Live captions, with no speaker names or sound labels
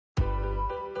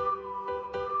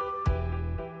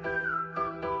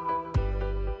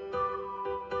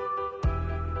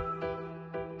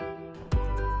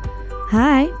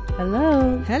Hi.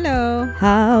 Hello. Hello.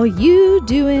 How you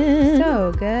doing?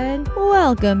 So good.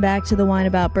 Welcome back to the Wine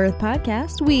About Birth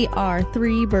podcast. We are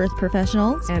three birth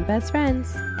professionals, And best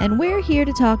friends. and we're here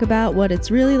to talk about what it's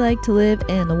really like to live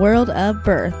in the world of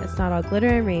birth. It's not all glitter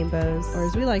and rainbows. Or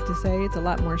as we like to say, it's a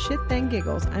lot more shit than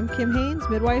giggles. I'm Kim Haynes,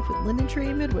 midwife with Linden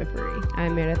Tree Midwifery.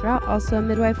 I'm Meredith Rout, also a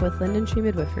midwife with Linden Tree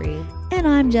Midwifery. And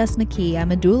I'm Jess McKee.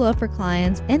 I'm a doula for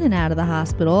clients in and out of the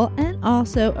hospital, and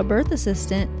also a birth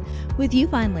assistant with you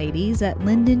fine ladies at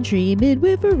Linden Tree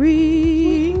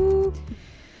Midwifery. Woo-hoo.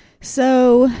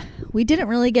 So we didn't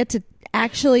really get to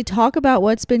actually talk about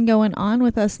what's been going on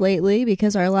with us lately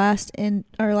because our last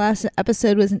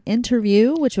episode was an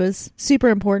interview, which was super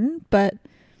important, but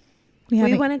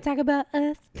we want to talk about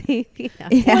us, baby. No,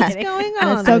 Yeah. What's going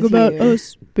on? Let's talk with about you?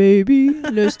 us, baby.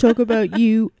 Let's talk about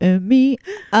you and me.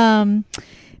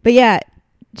 But yeah,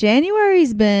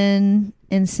 January's been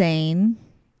insane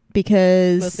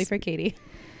because Mostly for Katie.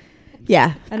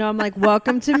 yeah. I know. I'm like,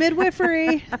 welcome to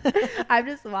midwifery. I'm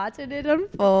just watching it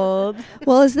unfold.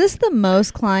 Well, is this the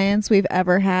most clients we've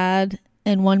ever had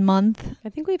in 1 month? I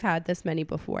think we've had this many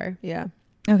before. Yeah.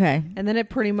 Okay. And then it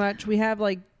pretty much, we have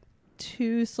like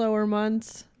 2 slower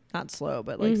months. Not slow,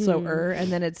 but like Mhm. slower.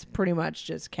 And then it's pretty much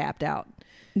just capped out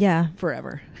Yeah.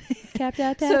 forever. Tapped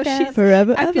out, So tapped out. she's-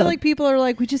 Forever. I feel ever. like people are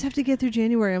like, we just have to get through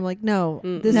January. I'm like, no,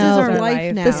 this No. is our This is life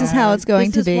life. now. This is how it's going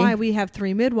This to be. is why we have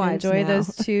 3 midwives Enjoy now.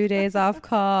 those 2 days off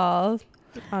call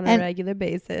on a And- regular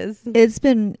basis. It's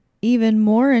been even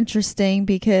more interesting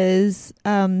because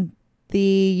the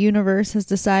universe has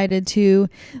decided to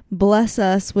bless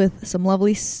us with some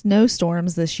lovely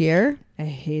snowstorms this year. I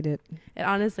hate it. And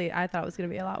honestly, I thought it was going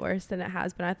to be a lot worse than it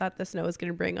has been. I thought the snow was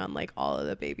going to bring on like all of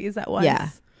the babies at once. Yeah.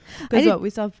 I Because did- what, we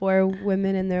saw 4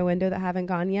 women in their window that haven't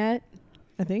gone yet.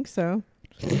 I think so.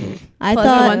 I Plus the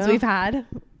thought ones we've had.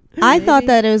 I thought Maybe.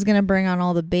 that it was going to bring on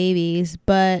all the babies,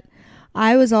 but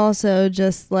I was also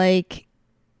just like,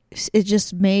 it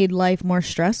just made life more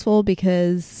stressful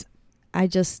because I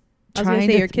just I was going trying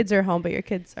to say to your kids are home, but your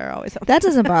kids are always home. that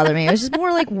doesn't bother me. It was just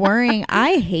more like worrying.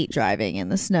 I hate driving in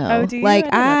the snow. Oh, do you? Like I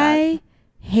didn't know that. I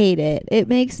hate it. It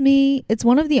makes me. It's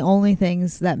one of the only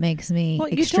things that makes me Well,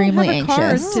 extremely you don't have a car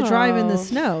anxious. to drive in the Oh.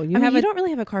 snow. You I mean, have you a don't really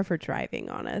have a car for driving,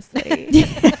 honestly.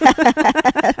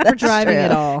 for driving true.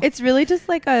 at all. It's really just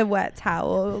like a wet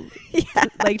towel,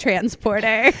 like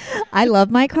transporter. I love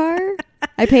my car.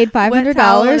 I paid Wet $500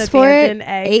 towel and for it abandoned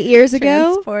egg 8 years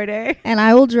ago, Transporter. and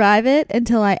I will drive it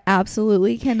until I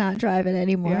absolutely cannot drive it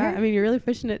anymore. Yeah, I mean, you're really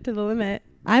pushing it to the limit.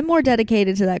 I'm more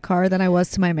dedicated to that car than I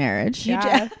was to my marriage.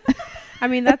 Yeah. I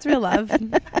mean, that's real love.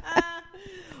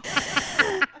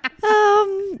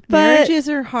 But Marriages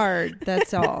are hard.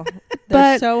 That's all. They're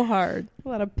But- so hard. A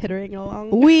lot of pittering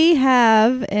along. we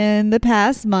have in the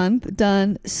past month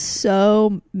done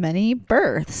so many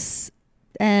births,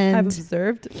 I've and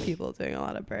observed people doing a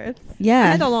lot of births. I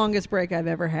yeah. had the longest break I've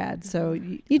ever had. So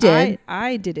You did?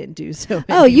 I didn't do so.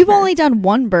 Oh, many you've births. only done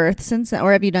one birth since then,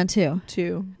 or have you done 2?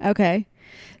 2. Okay.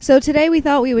 So today we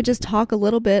thought we would just talk a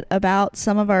little bit about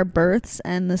some of our births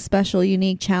and the special,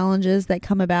 unique challenges that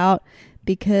come about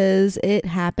because it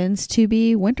happens to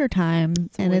be wintertime.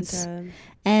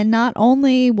 And not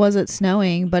only was it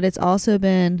snowing, but it's also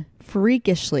been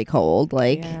freakishly cold.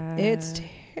 Like, It's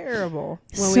terrible.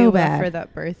 when so we bad. left for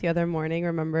that birth the other morning,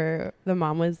 remember the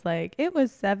mom was like, it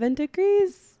was 7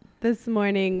 degrees this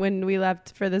morning when we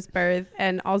left for this birth.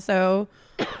 And also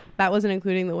that wasn't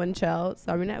including the wind chill.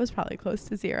 So I mean, it was probably close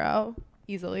to 0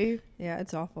 easily. Yeah,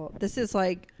 it's awful. This is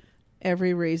like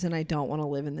every reason I don't want to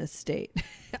live in this state.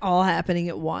 All happening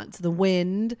at once. The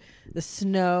wind, the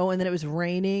snow, and then it was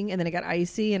raining, and then it got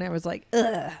icy, and I was like,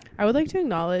 ugh. I would like to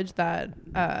acknowledge that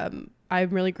I'm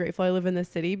really grateful I live in this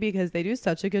city because they do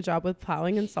such a good job with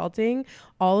plowing and salting.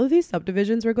 All of these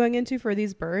subdivisions we're going into for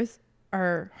these births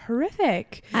are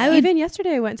horrific. Even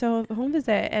yesterday I went to a home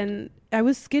visit and I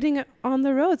was skidding on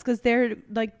the roads because they're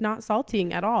like not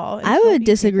salting at all. And I so would you pay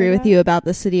disagree for with that. you about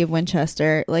the city of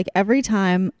Winchester. Like every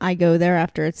time I go there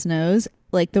after it snows,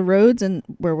 like the roads and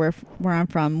where I'm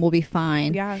from will be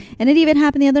fine. Yeah. And it even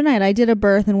happened the other night. I did a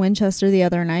birth in Winchester the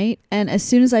other night, and as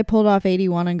soon as I pulled off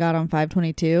 81 and got on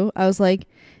 522, I was like,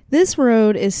 this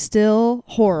road is still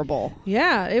horrible.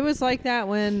 Yeah, it was like that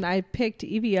when I picked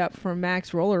Evie up from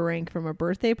Max Roller Rink from a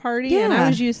birthday party. And Yeah. I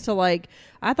was used to like,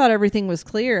 I thought everything was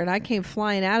clear. And I came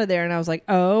flying out of there and I was like,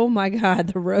 oh my God,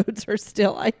 the roads are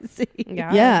still icy.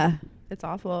 Yeah. It's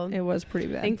awful. It was pretty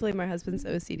bad. Thankfully, my husband's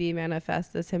OCD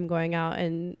manifests as him going out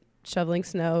and shoveling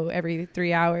snow every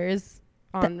 3 hours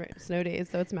on snow days,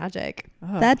 so it's magic.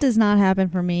 That does not happen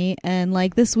for me. And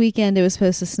like this weekend, it was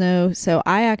supposed to snow. So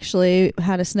I actually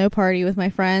had a snow party with my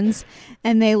friends,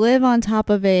 and they live on top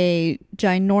of a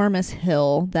ginormous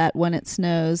hill that when it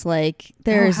snows, like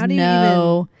there's how do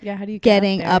no you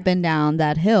getting up and down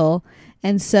that hill.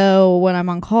 And so when I'm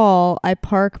on call, I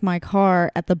park my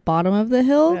car at the bottom of the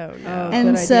hill. Oh, no.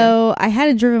 And so I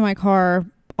hadn't driven my car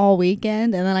all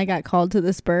weekend, and then I got called to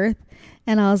this birth.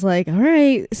 And I was like, all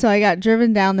right. So I got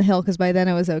driven down the hill because by then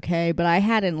it was okay. But I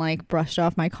hadn't like brushed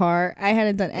off my car. I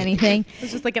hadn't done anything. It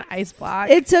was just like an ice block.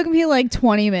 It took me like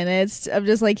 20 minutes of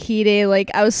just like heating.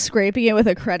 Like I was scraping it with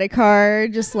a credit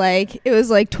card. Just like it was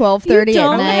like 12:30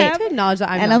 at night. To acknowledge that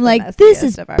and I'm like, this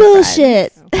is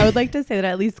bullshit. I would like to say that I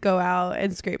at least go out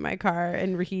and scrape my car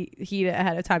and heat it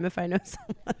ahead of time if I know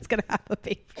someone's gonna have a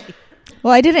baby.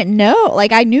 Well, I didn't know.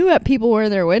 Like I knew what people were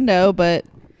in their window, but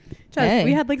hey.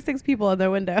 We had like 6 people in their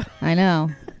window. I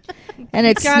know. And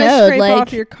it gotta snowed scrape like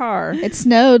off your car. It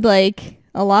snowed like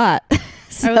a lot.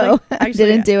 So I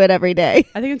didn't do it every day.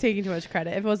 I think I'm taking too much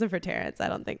credit. If it wasn't for Terrence, I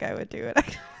don't think I would do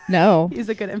it. No. He's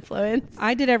a good influence.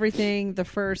 I did everything the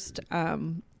first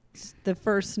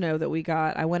snow that we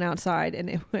got. I went outside and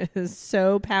it was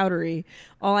so powdery.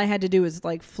 All I had to do was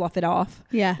like fluff it off.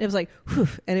 Yeah. It was like, whew,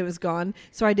 and it was gone.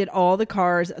 So I did all the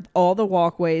cars, all the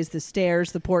walkways, the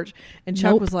stairs, the porch. And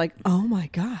Chuck was like, oh my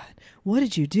God, what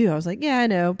did you do? I was like, yeah, I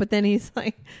know. But then he's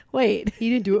like, wait, he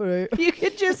didn't do it right. You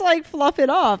could just like fluff it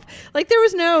off. Like there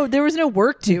was no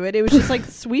work to it. It was just like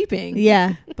sweeping.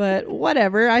 Yeah. But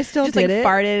whatever. I still just did like it.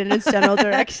 farted in its general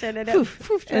direction and and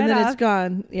then it's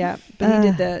gone. Yeah.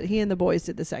 But he and the boys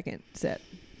did the second set.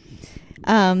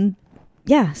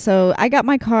 Yeah. So I got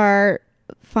my car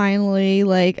finally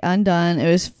like undone. It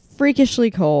was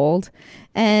freakishly cold.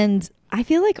 And I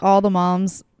feel like all the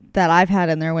moms that I've had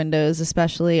in their windows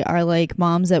especially are like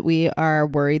moms that we are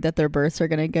worried that their births are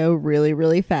going to go really,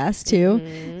 really fast too.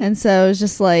 Mm-hmm. And so it was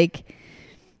just like,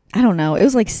 I don't know. It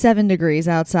was like 7 degrees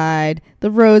outside. The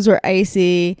roads were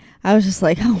icy. I was just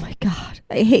like, oh my God,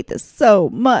 I hate this so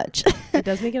much. It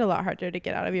does make it a lot harder to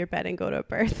get out of your bed and go to a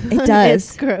birth. It does.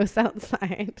 It's gross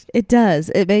outside. It does.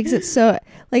 It makes it so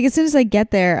like as soon as I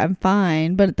get there, I'm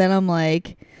fine. But then I'm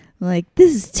like,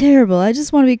 this is terrible. I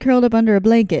just want to be curled up under a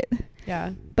blanket.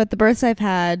 Yeah. But the births I've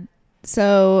had,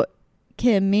 so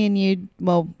Kim, me and you,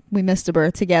 well, we missed a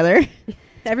birth together.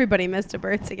 Everybody missed a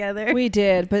birth together. We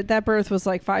did, but that birth was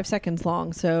like 5 seconds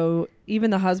long, so even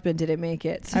the husband didn't make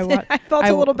it. So I felt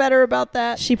a little better about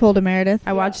that. She pulled a Meredith.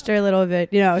 I watched her little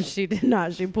bit. You know, she did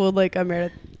not. She pulled like a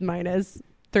Meredith minus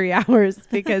 3 hours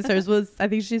because hers was, I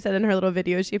think she said in her little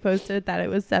video she posted that it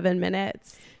was 7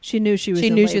 minutes. She knew she was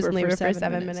in labor for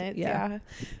 7 minutes. Yeah.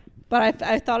 But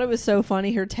I thought it was so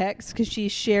funny, her text, because she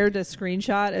shared a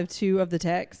screenshot of 2 of the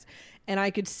texts. And I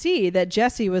could see that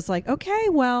Jessie was like, okay,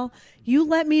 well, you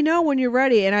let me know when you're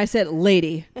ready. And I said,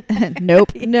 lady.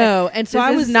 Nope. No. And so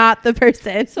I was not the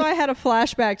person. So I had a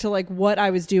flashback to like what I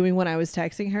was doing when I was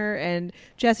texting her. And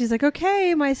Jessie's like,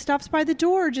 okay, my stuff's by the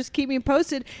door. Just keep me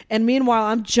posted. And meanwhile,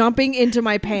 I'm jumping into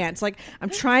my pants. Like I'm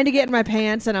trying to get in my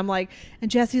pants. And I'm like, and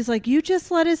Jessie's like, you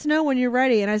just let us know when you're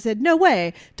ready. And I said, no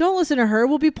way. Don't listen to her.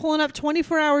 We'll be pulling up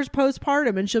 24 hours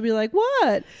postpartum. And she'll be like,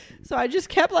 what? So I just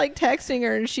kept like texting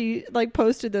her and she like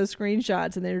posted those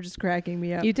screenshots and they were just cracking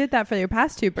me up. You did that for your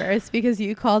past 2 births because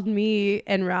you called me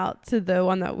en route to the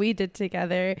one that we did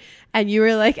together and you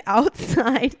were like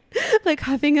outside like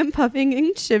huffing and puffing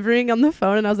and shivering on the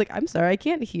phone and I was like, I'm sorry, I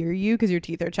can't hear you because your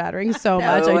teeth are chattering so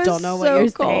much. I don't know what you're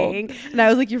saying. And I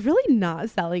was like, you're really not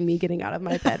selling me getting out of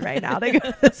my bed right now to go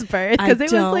to this birth because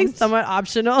it was like somewhat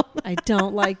optional. I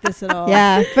don't like this at all.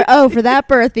 Yeah. For that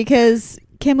birth because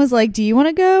Kim was like, do you want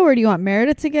to go or do you want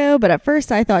Meredith to go? But at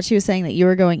first I thought she was saying that you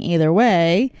were going either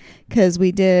way because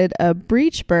we did a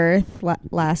breech birth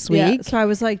last week. Yeah, so I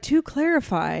was like, to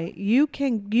clarify, you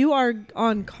are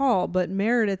on call, but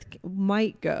Meredith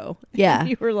might go. Yeah. And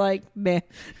you were like, meh.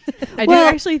 I did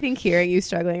actually think hearing you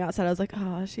struggling outside, I was like,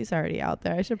 oh, she's already out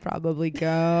there. I should probably go.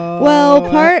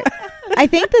 Well, I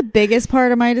think the biggest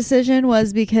part of my decision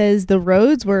was because the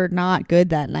roads were not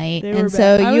good that night. They were bad.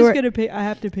 So I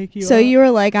have to pick you up. So you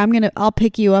were like, I'll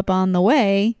pick you up on the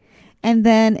way. And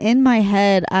then in my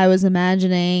head, I was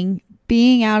imagining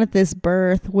being out at this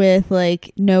birth with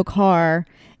like no car.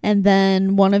 And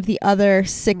then one of the other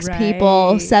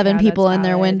 7 people in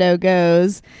their window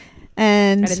goes.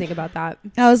 And I didn't think about that.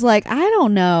 I was like, I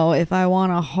don't know if I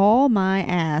want to haul my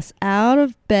ass out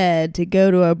of bed to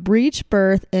go to a breech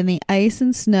birth in the ice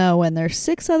and snow when there's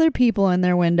 6 other people in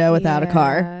their window without a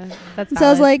car. That's so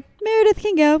I was like, Meredith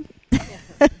can go.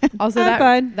 Also, I'm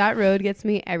fine. that road gets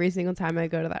me every single time I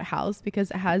go to that house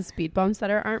because it has speed bumps that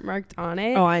aren't marked on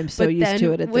it. Oh, I'm so used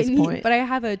to it at this point. But I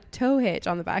have a tow hitch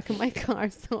on the back of my car,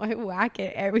 so I whack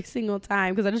it every single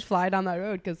time because I just fly down that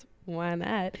road because why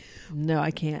not? No,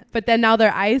 I can't. But then now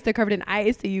they're covered in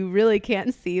ice, so you really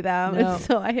can't see them. No. And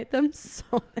so I hit them so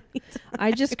many times.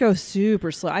 I just go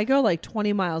super slow. I go like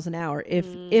 20 miles an hour,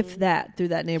 if that, through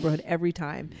that neighborhood every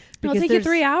time. It'll take you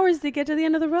 3 hours to get to the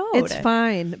end of the road. It's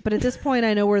fine. But at this point,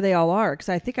 I know where they all are because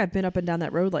I think I've been up and down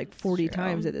that road like 40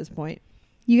 times at this point.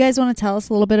 You guys want to tell us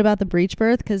a little bit about the breech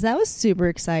birth? Because that was super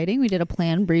exciting. We did a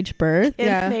planned breech birth. It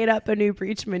made up a new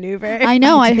breech maneuver. I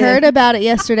know. I heard about it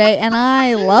yesterday, and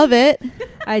I love it.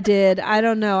 I did. I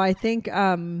don't know. I think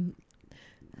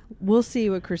we'll see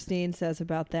what Christine says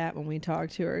about that when we talk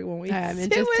to her. When we I'm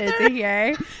sit interested with her. to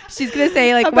hear. She's going to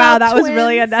say, like, About wow, that was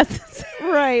really twins.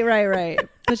 unnecessary. Right.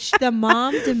 But the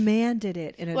mom demanded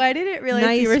it. In a Well, I didn't realize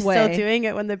nice you were way. still doing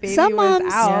it when the baby Some was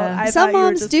moms, out. Yeah. I Some thought you were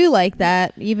moms just- do like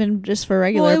that, even just for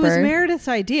regular Well, it was birth. Meredith's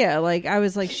idea. Like, I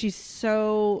was like, she's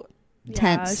so...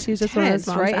 Tense. She's just one of those Tense,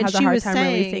 moms right? that And has a she hard was time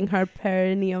saying- releasing her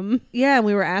perineum. Yeah, and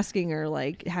we were asking her,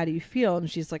 like, how do you feel? And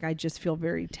she's like, I just feel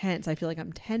very tense. I feel like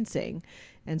I'm tensing.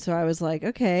 And so I was like,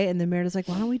 okay. And then Meredith's like,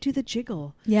 why don't we do the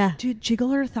jiggle? Yeah. Jiggle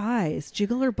her thighs,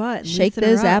 jiggle her butt. And Shake loosen her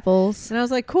those up. apples. And I was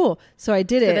like, cool. So I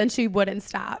did So it. then she wouldn't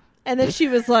stop. And then she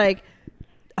was like,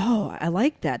 oh, I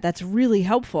like that. That's really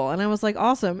helpful. And I was like,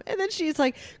 awesome. And then she's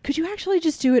like, could you actually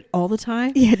just do it all the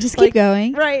time? Yeah, just Like, keep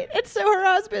going. Right. And so her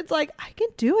husband's like, I can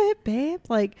do it, babe.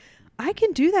 Like, I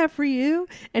can do that for you.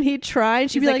 And he'd try.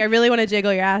 And she'd She's be like, I really want to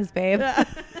jiggle your ass, babe.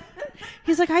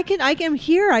 he's like, I'm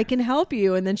here. I can help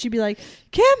you. And then she'd be like,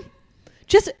 Kim,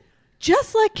 just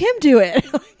let Kim do it.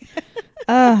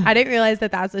 I didn't realize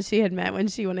that that's what she had meant when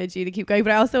she wanted you to keep going.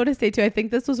 But I also want to say, too, I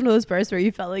think this was one of those births where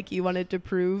you felt like you wanted to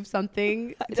prove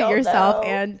something to don't yourself know.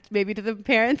 and maybe to the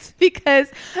parents. Because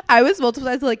I was multiple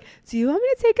times like, do you want me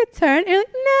to take a turn? And you're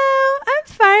like, no, I'm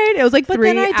fine. It was like But 3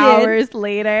 then I did. hours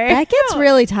later. That gets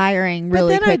really tiring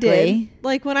really but then quickly. I did.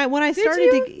 Like when I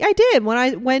started I did.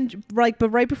 But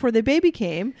right before the baby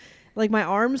came, like my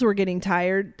arms were getting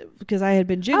tired because I had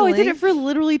been Oh, jiggling. I did it for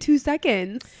literally 2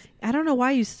 seconds. I don't know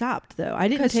why you stopped though. I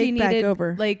didn't Because she take back needed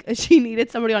over. she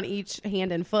needed somebody on each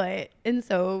hand and foot, and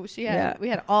so we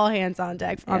had all hands on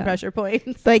deck on Yeah. pressure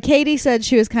points. But Katie said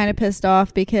she was kind of pissed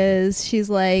off because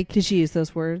she's like, Did she use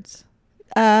those words?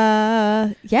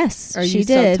 yes, Are she you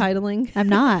did. subtitling? I'm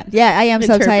not. Yeah, I am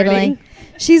Interpreting. subtitling.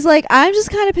 She's like, I'm just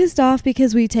kind of pissed off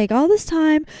because we take all this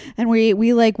time and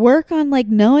we like work on like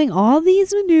knowing all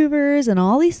these maneuvers and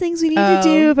all these things we need to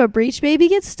do if a breech baby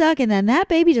gets stuck, and then that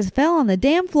baby just fell on the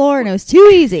damn floor and it was too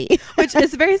easy. Which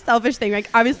is a very selfish thing. Like,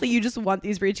 obviously, you just want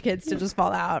these breech kids to just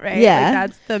fall out, right? Yeah. Like,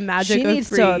 that's the magic She of needs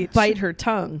breech. to bite her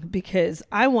tongue because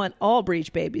I want all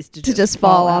breech babies to just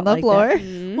fall on out the like floor. that.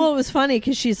 Mm-hmm. Well, it was funny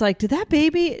because she's like, did the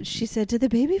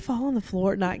baby fall on the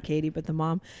floor? Not Katie, but the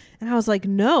mom. And I was like,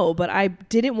 no, but I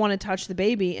didn't want to touch the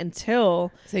baby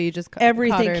until So you just caught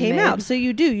everything her came mid. out. So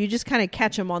you just kind of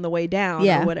catch them on the way down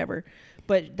Yeah. or whatever.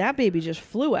 But that baby just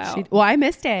flew out. Well, I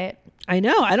missed it. I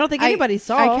know. I don't think anybody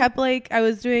saw. I kept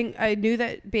I knew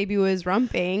that baby was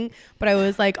rumping, but I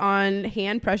was like on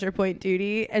hand pressure point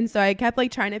duty. And so I kept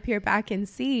like trying to peer back and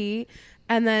see.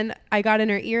 And then I got in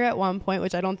her ear at one point,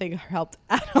 which I don't think helped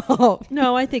at all.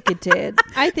 No, I think it did.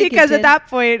 I think because it at did. that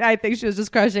point, I think she was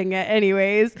just crushing it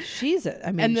anyways. she's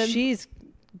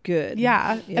good.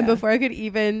 Yeah. And before I could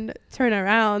even turn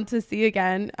around to see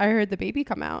again, I heard the baby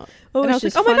come out. Oh, and I it's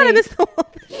was just like, oh my God, I funny. missed the whole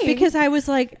thing. Because I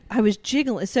was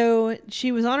jiggling. So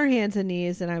she was on her hands and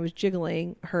knees, and I was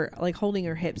jiggling her, like holding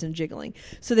her hips and jiggling.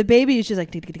 So the baby is just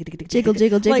like Jiggle,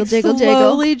 jiggle, jiggle, like jiggle, jiggle.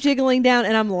 slowly jiggling down,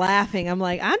 and I'm laughing. I'm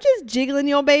like, I'm just jiggling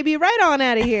your baby right on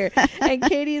out of here. And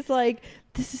Katie's like,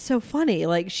 this is so funny.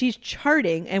 Like she's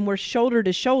charting, and we're shoulder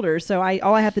to shoulder. So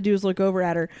all I have to do is look over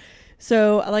at her.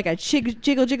 So like I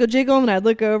jiggle, and I'd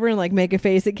look over and like make a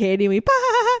face at Katie,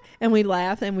 and we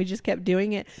laugh, and we just kept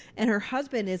doing it. And her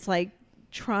husband is like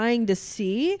trying to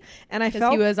see, and I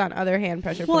felt he was on other hand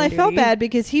pressure well, I point felt duty. bad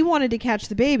because he wanted to catch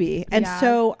the baby, and Yeah.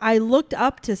 so I looked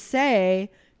up to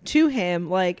say to him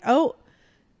like, oh.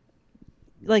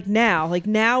 Like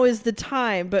now is the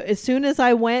time. But as soon as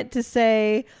I went to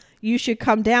say you should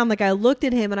come down, like I looked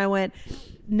at him and I went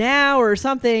now or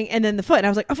something, and then the foot, and I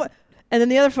was like, oh, foot. And then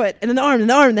the other foot, and then the arm,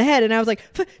 and the head, and I was like,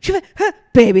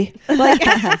 baby. Like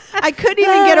I couldn't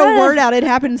even get a word out. It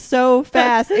happened so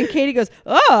fast. And Katie goes,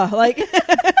 oh, like.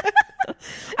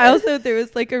 I also, there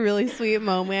was like a really sweet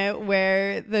moment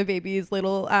where the baby's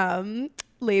little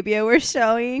labia were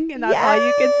showing, and that's all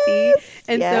you could see.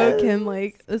 And so Kim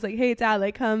like was like, "Hey, Dad,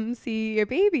 like come see your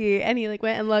baby," and he like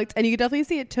went and looked, and you could definitely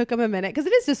see it took him a minute because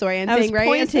it is disorienting, I was right?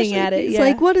 pointing at it. It's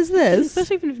like, what is this?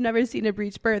 Especially if you've never seen a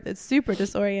breech birth, it's super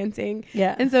disorienting.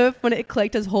 Yeah. And so when it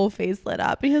clicked, his whole face lit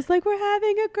up, and he was like, "We're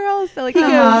having a girl." So like He he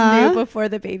goes- knew before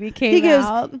the baby came He goes,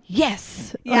 out.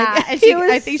 yes. Yeah, Like, and he she,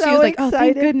 was I think so she was like, "Oh,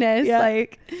 thank excited. goodness!" Yeah.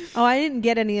 Like, Oh, I didn't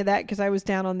get any of that because I was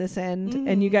down on this end,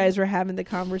 and you guys were having the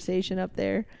conversation up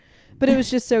there. But it was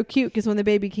just so cute because when the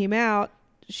baby came out,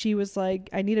 she was like,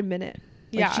 "I need a minute."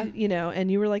 Like Yeah. she,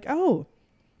 and you were like, "Oh,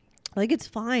 like it's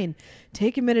fine.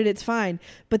 Take a minute. It's fine."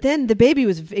 But then the baby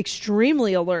was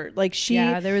extremely alert. Like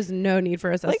there was no need for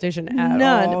like, resuscitation at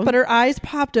none. all. But her eyes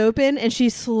popped open, and she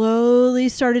slowly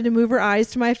started to move her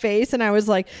eyes to my face, and I was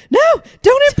like, "No,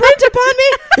 don't imprint upon me."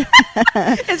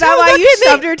 Is that why you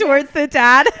shoved her towards the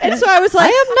dad? And so I was like,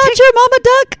 I am not your mama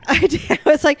duck. I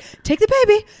was like, take the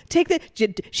baby,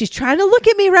 she's trying to look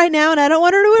at me right now, and I don't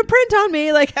want her to imprint on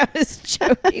me. Like I was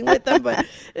joking with them, but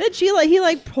then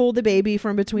he pulled the baby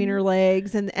from between her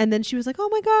legs, and then she was like, "Oh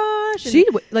my gosh!" And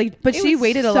She was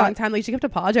waited a so- long time. Like she kept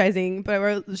apologizing,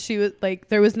 but she was like,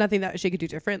 there was nothing that she could do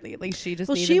differently. Like she just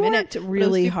needed she a minute. worked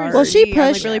really hard. Well, she I'm,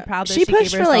 like, pushed. really proud that She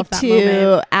pushed gave for like herself that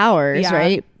moment. 2 hours, Yeah.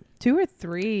 right? 2 or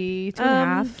 3,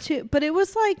 2.5. But it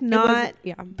was like not,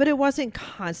 yeah. but it wasn't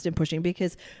constant pushing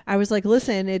because I was like,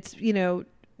 listen, it's,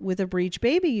 with a breech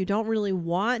baby, you don't really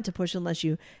want to push unless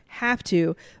you have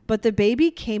to. But the baby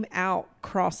came out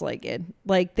cross-legged.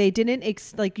 Like they didn't,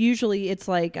 usually it's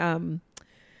like, I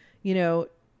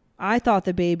thought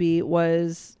the baby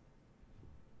was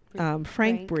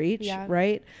Frank Breech, yeah.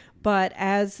 right? But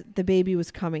as the baby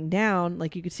was coming down,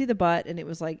 like you could see the butt, and it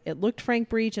was like it looked Frank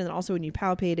Breech, and then also when you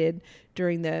palpated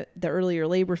during the earlier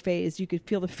labor phase, you could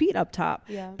feel the feet up top.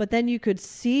 Yeah. But then you could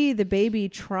see the baby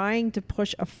trying to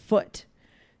push a foot,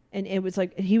 and it was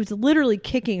like he was literally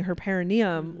kicking her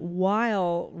perineum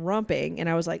while rumping, and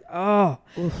I was like, oh,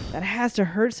 that has to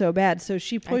hurt so bad. So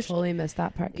she I pushed. totally missed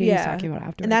that part. Katie's talking about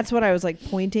afterwards. And that's what I was like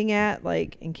pointing at,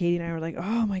 like, and Katie and I were like,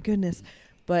 oh my goodness.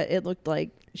 But it looked like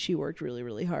she worked really,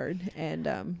 really hard.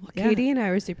 And Katie and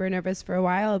I were super nervous for a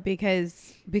while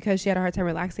because she had a hard time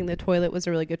relaxing. The toilet was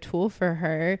a really good tool for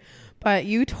her. But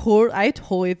I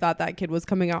totally thought that kid was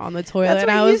coming out on the toilet. That's And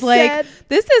what I you was like, said.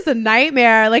 this is a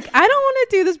nightmare. Like, I don't want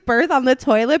to do this birth on the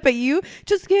toilet, but you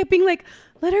just kept being like,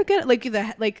 let her get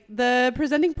the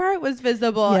presenting part was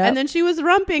visible, Yep. and then she was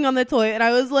rumping on the toilet, and I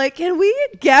was like, "Can we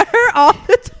get her off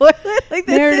the toilet? Like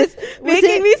this is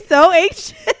making me so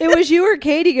anxious." it was you or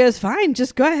Katie goes, fine,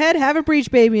 just go ahead, have a breech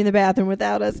baby in the bathroom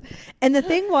without us. And the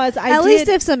thing was, At least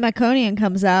if some meconium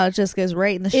comes out, it just goes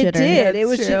right in the shitter. it did. It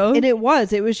was That's just, true. and it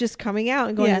was just coming out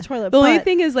and going to the toilet. The only But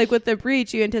thing is, like with the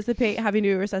breech, you anticipate having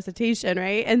to do resuscitation,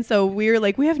 right? And so we're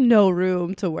like, we have no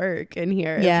room to work in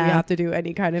here if we Yeah. have to do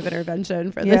any kind of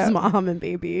intervention for Yeah. this mom and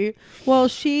baby. Well,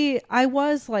 I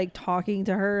was like talking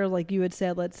to her, like you had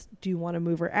said, do you want to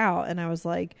move her out? And I was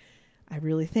like, I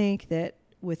really think that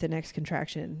with the next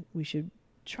contraction, we should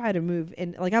try to move.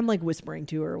 And like, I'm like whispering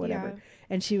to her or whatever. Yeah.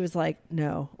 And she was like,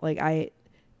 no, like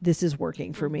this is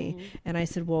working for me. And I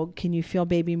said, well, can you feel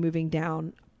baby moving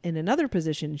down in another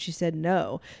position? She said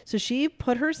no. So she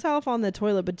put herself on the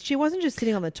toilet, but she wasn't just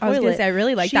sitting on the I was toilet. gonna say, I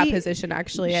really like that position.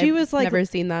 Actually, she I've was like, never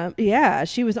seen that. Yeah,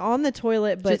 she was on the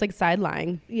toilet, but Just like side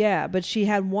lying. yeah, but she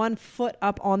had one foot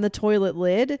up on the toilet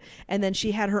lid, and then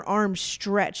she had her arms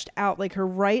stretched out, like her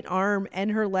right arm and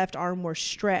her left arm were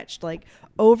stretched, like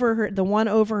the one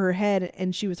over her head,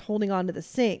 and she was holding on to the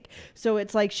sink. So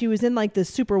it's like she was in like the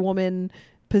Superwoman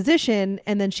position,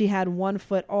 and then she had one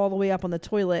foot all the way up on the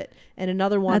toilet and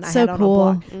another one That's I had so on cool.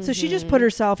 a block. So she just put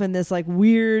herself in this like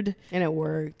weird And it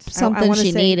worked. Something I wanna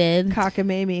she say needed.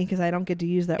 cockamamie, because I don't get to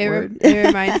use that It word.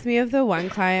 reminds me of the one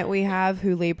client we have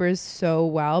who labors so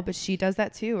well, but she does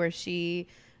that too, where she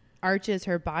arches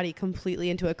her body completely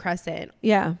into a crescent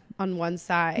Yeah. on one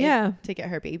side Yeah. to get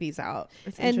her babies out.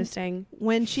 It's And interesting.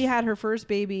 when she had her first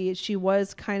baby, she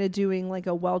was kind of doing like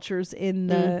a Welchers in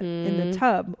the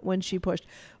tub when she pushed,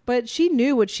 but she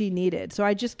knew what she needed. So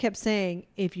I just kept saying,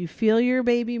 if you feel your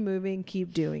baby moving,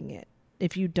 keep doing it.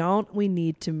 If you don't, we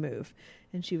need to move.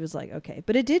 And she was like, okay.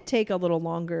 But it did take a little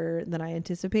longer than I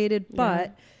anticipated,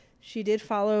 but she did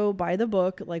follow by the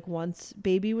book. Like once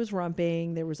baby was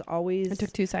rumping, there was always, It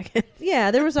took 2 seconds.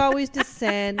 yeah, there was always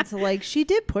descent. Like she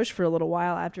did push for a little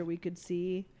while after we could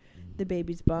see the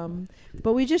baby's bum,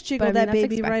 but we just jiggled But, I that mean,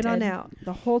 baby that's right on expected. out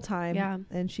the whole time. Yeah.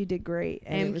 And she did great.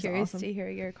 And it I'm was curious awesome. to hear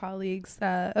your colleagues'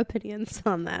 opinions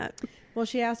on that. Well,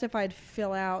 she asked if I'd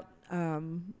fill out,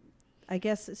 I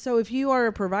guess, so if you are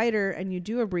a provider and you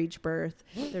do a breech birth,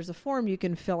 there's a form you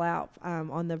can fill out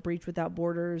on the Breech Without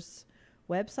Borders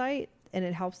website, and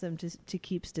it helps them to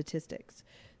keep statistics.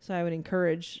 So I would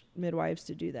encourage midwives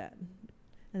to do that,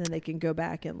 and then they can go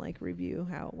back and like review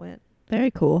how it went. Very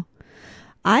cool.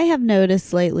 I have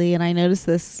noticed lately, and I noticed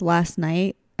this last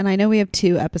night, and I know we have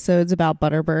 2 episodes about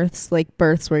butter births, like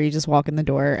births where you just walk in the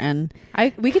door, and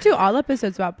we could do all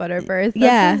episodes about butter births.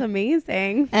 That sounds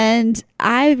amazing. And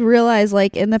I've realized,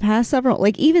 like, in the past several,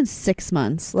 like even 6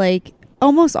 months, like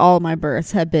almost all of my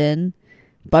births have been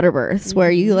butter births, where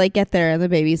you like get there and the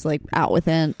baby's like out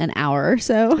within an hour or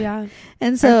so. Yeah.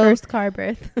 And so our first car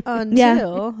birth.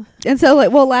 Until and so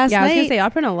like, well, last night, I was gonna say, I'll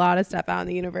print a lot of stuff out in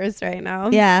the universe right now.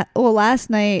 Yeah. Well,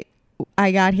 last night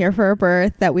I got here for a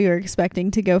birth that we were expecting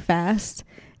to go fast,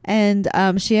 and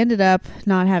she ended up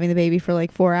not having the baby for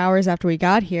like 4 hours after we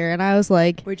got here, and I was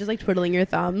like, we're just like twiddling your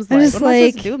thumbs. I'm Like, just what am I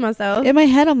supposed like, to do with myself? in my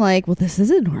head I'm like, well, this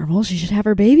isn't normal, she should have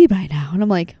her baby by now. And I'm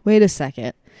like, wait a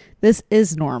second, this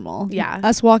is normal. Yeah.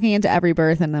 Us walking into every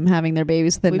birth and them having their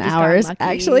babies within We've just hours, gotten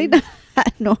lucky. actually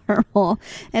not normal.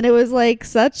 And it was like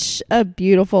such a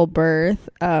beautiful birth.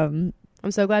 I'm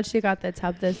so glad she got the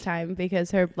tub this time, because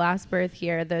her last birth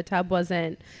here, the tub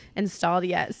wasn't installed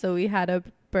yet. So we had a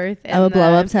birth in a the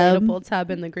blow-up tub? inflatable tub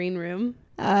in the green room.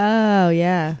 Oh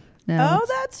yeah. No. oh,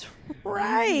 that's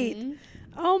right. Mhm.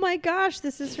 Oh my gosh,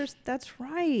 this is her. That's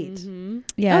right. Mm-hmm.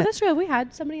 Yeah. Oh, that's true. Have we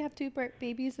had somebody have 2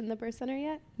 babies in the birth center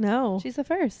yet? No. She's the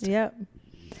first. Yep.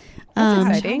 That's Um,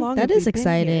 exciting. How long That have is we been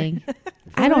exciting.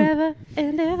 I don't. Forever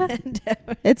and ever.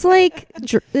 It's like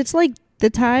the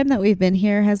time that we've been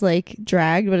here has like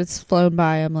dragged, but it's flown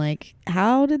by. I'm like,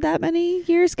 how did that many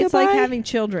years go It's by? like having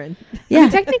children. I mean,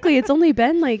 technically, it's only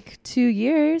been like 2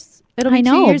 years. It'll be I 2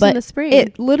 know, years but in the spring.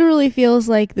 it literally feels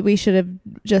like that we should have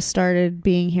just started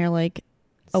being here like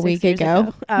a 6 week years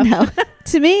ago. Oh. No,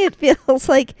 to me it feels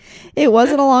like it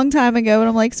wasn't a long time ago, and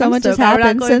I'm like, so I'm much has glad we're not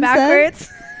happened going since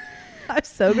backwards. I'm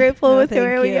so grateful No, with thank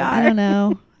where we you. then. I are. don't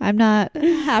know. I'm not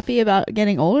happy about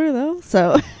getting older though,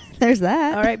 so there's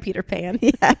that. All right, Peter Pan.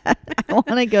 Yeah, I want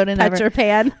to go to Petra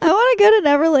Pan. I want to go to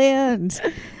Neverland.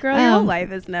 Girl, your whole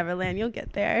life is Neverland. You'll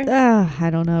get there. I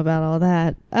don't know about all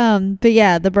that. But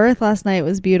yeah, the birth last night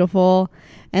was beautiful.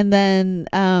 And then,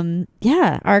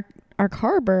 our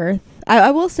car birth, I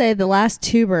will say the last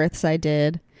 2 births I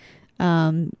did,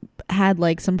 had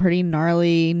like some pretty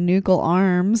gnarly nuchal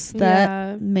arms that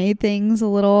Yeah. made things a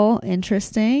little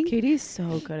interesting. Katie's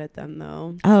so good at them,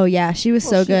 though. Oh yeah, she was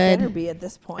so She better good. be at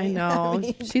this point. I know.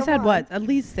 mean, She's come had on. what? At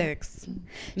least 6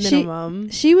 minimum.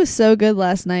 She was so good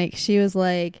last night. She was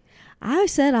like, I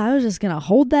said I was just gonna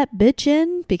hold that bitch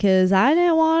in because I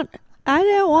didn't want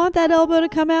that elbow to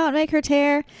come out and make her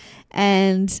tear.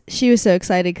 And she was so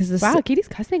excited because this Wow, Katie's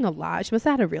cussing a lot. She must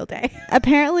have had a real day.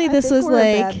 apparently I this think was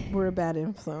like, we're a bad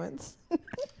influence.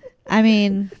 I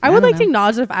mean, I would don't like to know.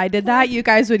 acknowledge if I did that, you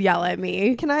guys would yell at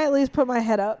me. Can I at least put my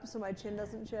head up so my chin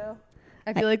doesn't show?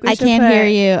 I feel like we I should can't put- hear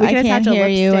you. we I can can't attach a hear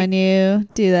you lipstick- when you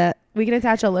do that. We can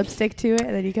attach a lipstick to it,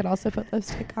 and then you could also put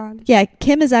lipstick on. Yeah,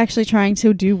 Kim is actually trying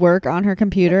to do work on her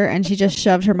computer, and she just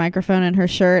shoved her microphone in her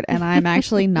shirt, and I'm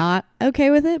actually not okay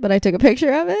with it, but I took a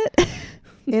picture of it.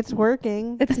 It's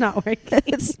working. It's not working.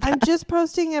 I'm just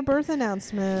posting a birth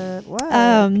announcement. What?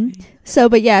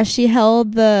 But yeah, she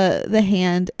held the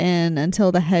hand in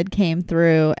until the head came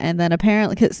through, and then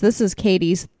apparently, because this is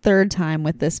Katie's 3rd time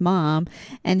with this mom,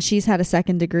 and she's had a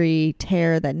 2nd-degree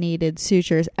tear that needed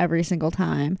sutures every single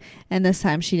time, and this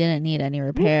time she didn't need any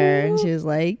repair, and she was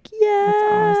like, yeah.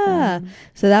 That's awesome.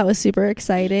 So that was super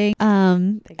exciting.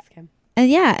 Thanks, Kim. And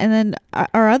yeah, and then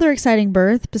our other exciting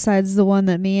birth, besides the one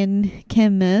that me and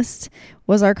Kim missed,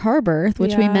 was our car birth,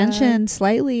 which we Yeah. mentioned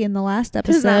slightly in the last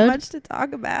There's not episode. much to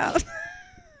talk about.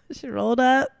 She rolled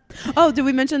up. Oh, did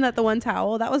we mention that the one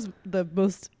towel? That was the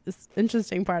most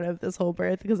interesting part of this whole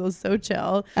birth because it was so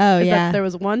chill. Oh is yeah, that there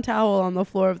was one towel on the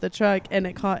floor of the truck and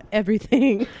it caught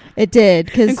everything, it did,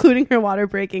 because including her water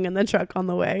breaking in the truck on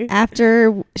the way.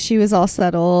 after she was all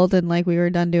settled and like we were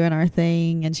done doing our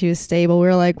thing and she was stable, we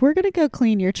were like, we're gonna go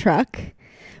clean your truck,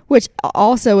 which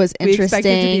also was We expected it to be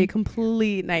a interesting.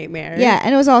 complete nightmare. Yeah,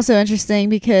 and it was also interesting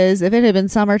because if it had been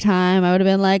summertime, I would have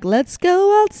been like, let's go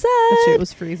That outside. shit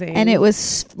was freezing. And it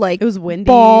was like it was windy.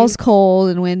 balls cold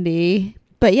and windy.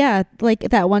 But yeah, like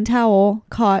that one towel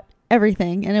caught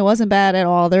everything and it wasn't bad at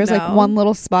all. There was like No. one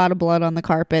little spot of blood on the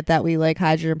carpet that we like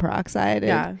hydrogen peroxide.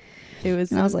 Yeah. It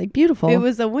was. And I was like, beautiful. it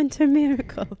was a winter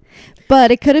miracle.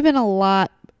 But it could have been a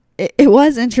lot. It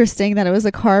was interesting that it was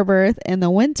a car birth in the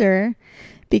winter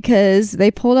because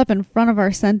they pulled up in front of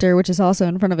our center, which is also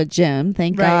in front of a gym.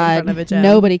 Thank Right, in God front of a gym.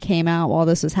 nobody came out while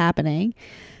this was happening.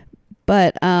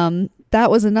 But that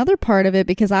was another part of it,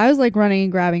 because I was like running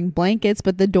and grabbing blankets,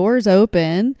 but the door's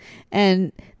open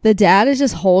and the dad is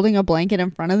just holding a blanket in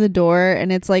front of the door,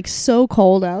 and it's like so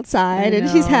cold outside, and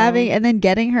and then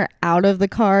getting her out of the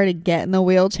car to get in the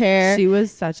wheelchair. She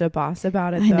was such a boss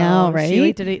about it. I know,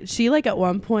 right? She at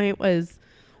one point was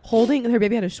holding her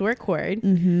baby, had a short cord,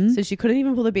 so she couldn't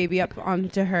even pull the baby up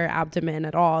onto her abdomen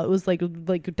at all. It was like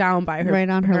down by her, right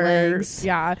on her legs.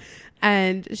 Yeah,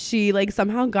 and she like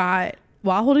somehow got,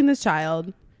 while holding this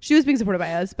child, she was being supported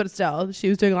by us, but still, she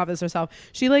was doing all this herself.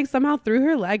 She like somehow threw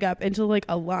her leg up into like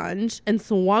a lunge and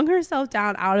swung herself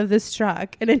down out of this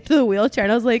truck and into the wheelchair.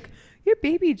 And I was like, your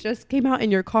baby just came out in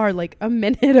your car like a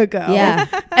minute ago. Yeah.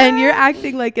 And you're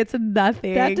acting like it's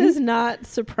nothing. That does not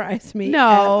surprise me.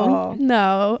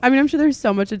 No. I mean, I'm sure there's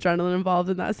so much adrenaline involved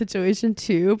in that situation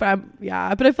too. But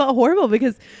I felt horrible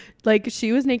because like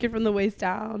she was naked from the waist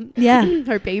down. Yeah.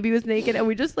 Her baby was naked, and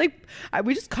we just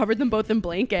covered them both in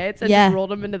blankets and just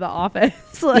rolled them into the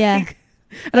office.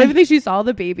 I don't even think she saw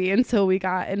the baby until we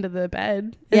got into the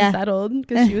bed and settled,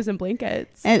 because she was in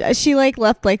blankets. And she like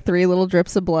left like 3 little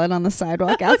drips of blood on the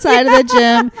sidewalk outside of the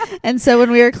gym. And so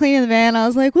when we were cleaning the van, I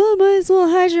was like, well, might as well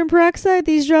hydrogen peroxide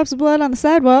these drops of blood on the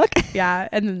sidewalk. Yeah,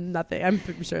 and then nothing. I'm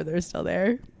pretty sure they're still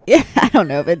there. Yeah, I don't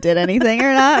know if it did anything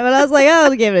or not, but I was like, oh,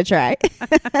 I'll give it a try.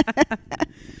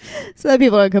 So that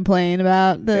people don't complain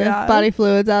about the body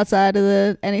fluids outside of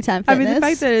the Anytime Fitness. I mean, the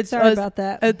fact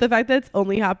that the fact that it's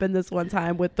only happened this one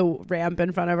time with the ramp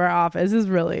in front of our office is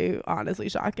really honestly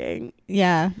shocking.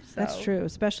 Yeah, so. That's true,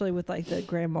 especially with like the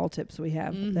grand multips we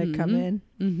have that come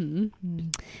in.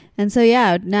 And so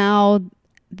now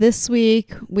this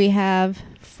week we have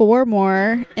 4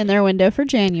 more in their window for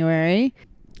January.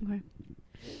 Okay.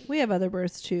 We have other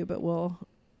births too, but we'll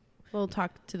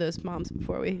talk to those moms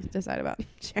before we decide about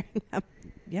sharing them.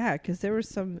 Yeah, because there was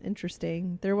some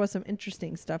interesting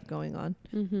stuff going on.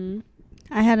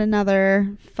 I had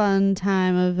another fun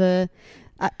time of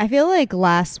I feel like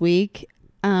last week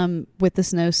with the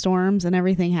snowstorms and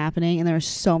everything happening, and there were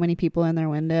so many people in their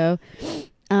window.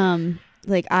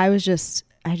 Like I just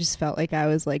felt like I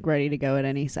was like ready to go at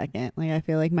any second. Like I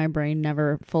feel like my brain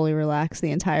never fully relaxed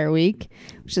the entire week,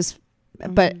 which is.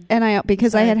 But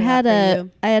because I had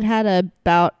a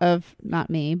bout of, not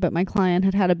me, but my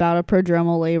client had a bout of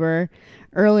prodromal labor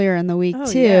earlier in the week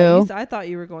too. Yeah. I thought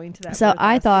you were going to that. So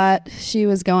I thought she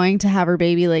was going to have her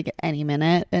baby like any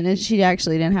minute, and she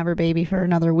actually didn't have her baby for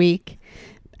another week.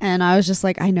 And I was just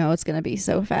like, I know it's going to be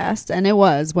so fast. And it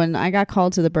was. When I got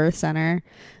called to the birth center,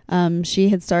 she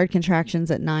had started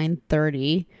contractions at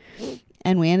 9:30,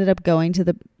 and we ended up going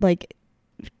to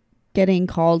getting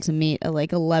called to meet at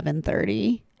like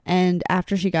 11:30. And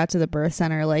after she got to the birth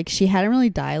center, like she hadn't really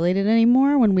dilated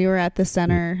anymore. When we were at the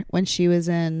center, when she was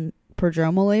in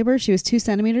prodromal labor, she was 2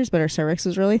 centimeters, but her cervix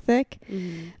was really thick.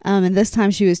 And this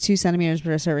time she was 2 centimeters, but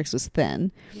her cervix was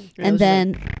thin. And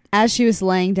then as she was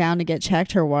laying down to get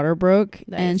checked, her water broke.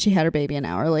 Nice. And she had her baby an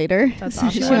hour later. That's so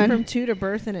awesome. She went from 2 to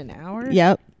birth in an hour?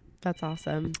 Yep. That's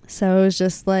awesome. So it was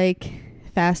just like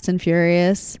fast and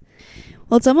furious.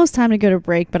 Well, it's almost time to go to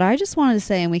break, but I just wanted to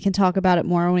say, and we can talk about it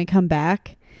more when we come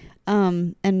back,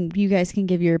 and you guys can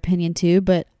give your opinion too,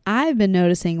 but I've been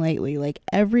noticing lately, like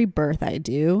every birth I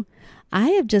do,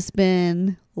 I have just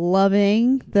been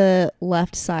loving the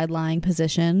left side lying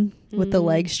position with the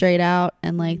leg straight out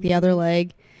and like the other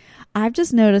leg. I've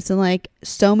just noticed in like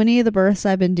so many of the births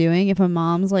I've been doing, if a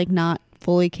mom's like not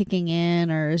fully kicking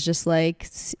in or is just like,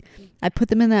 I put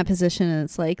them in that position and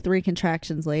it's like 3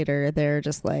 contractions later, they're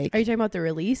just like. Are you talking about the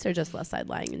release or just left side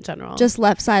lying in general? Just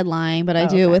left side lying, but I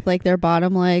do it with like their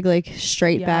bottom leg like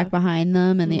straight back behind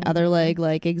them and the other leg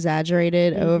like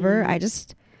exaggerated over. I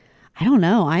don't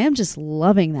know. I am just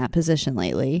loving that position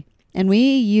lately. And we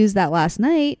used that last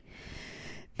night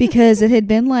because it had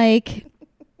been like,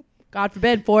 God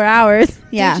forbid, 4 hours.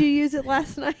 Yeah. Did you use it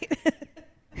last night?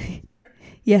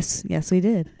 Yes, we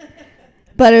did.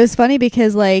 But it was funny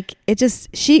because like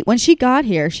when she got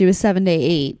here, she was 7 to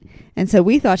 8. And so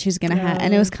we thought she was going to have,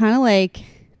 and it was kind of like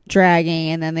dragging,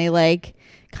 and then they like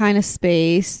kind of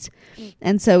spaced.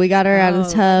 And so we got her out of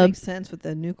the tub. That makes sense with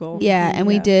the nuchal. Yeah. And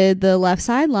we did the left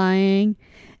side lying,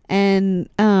 and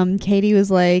Katie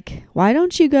was like, why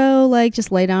don't you go like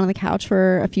just lay down on the couch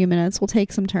for a few minutes? We'll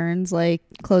take some turns, like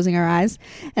closing our eyes.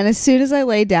 And as soon as I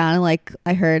laid down and like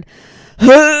I heard,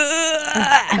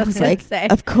 I was like,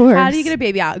 of course. How do you get a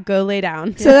baby out? Go lay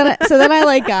down. So then I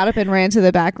like got up and ran to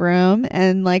the back room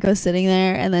and like was sitting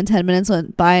there, and then 10 minutes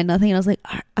went by and nothing. And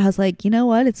I was like, you know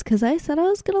what? It's because I said I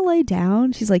was going to lay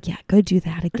down. She's like, yeah, go do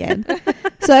that again.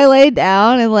 So I laid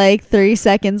down, and like 3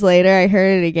 seconds later, I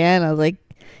heard it again. I was like,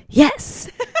 yes.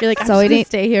 You're like, I'm just going to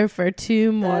stay here for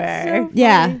 2 more.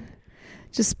 Yeah.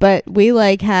 But we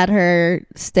like had her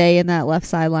stay in that left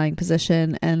side lying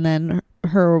position, and then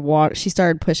her water, she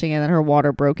started pushing, and then her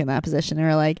water broke in that position. And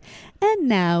we're like, and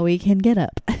now we can get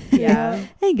up. Yeah.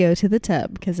 And go to the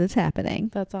tub because it's happening.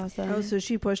 That's awesome. Oh, so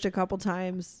she pushed a couple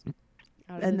times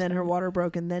and then her water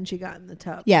broke and then she got in the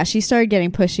tub. Yeah, she started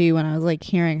getting pushy when I was like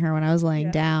hearing her when I was laying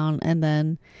down, and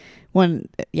then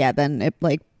then it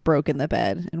like broke in the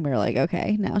bed, and we were like,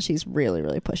 okay, now she's really,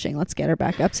 really pushing. Let's get her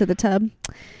back up to the tub.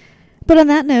 But on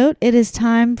that note, it is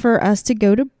time for us to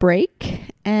go to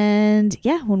break. And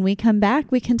when we come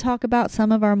back, we can talk about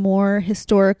some of our more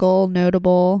historical,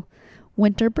 notable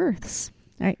winter births.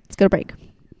 All right, let's go to break.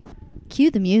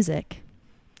 Cue the music.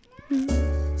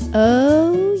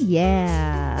 Oh,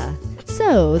 yeah.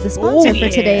 So the sponsor for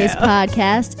today's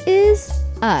podcast is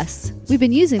us. We've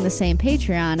been using the same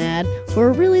Patreon ad for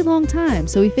a really long time,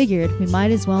 so we figured we might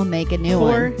as well make a new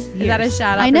one. Is that a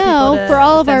shout out? I know, for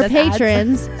all of our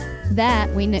patrons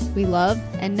that we love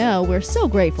and know, we're so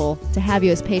grateful to have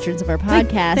you as patrons of our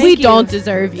podcast. We don't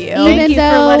deserve you. Thank you for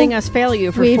letting us fail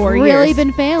you for 4 years. We've really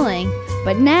been failing.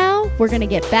 But now we're going to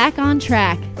get back on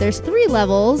track. There's 3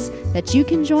 levels that you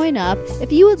can join up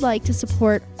if you would like to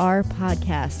support our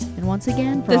podcast. And once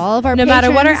again, for all of our patrons, no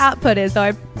matter what our output is, though,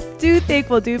 I do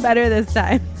think we'll do better this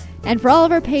time. And for all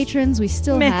of our patrons, we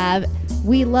still have.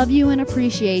 We love you and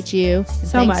appreciate you.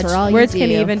 So much. For all Words you do.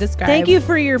 can't even describe. Thank you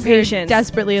for your patience. We're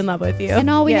desperately in love with you.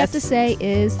 And all we have to say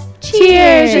is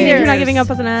cheers. You're not giving up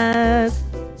on us.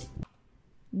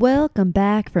 Welcome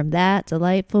back from that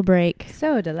delightful break.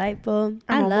 So delightful.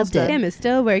 I loved it. Tim is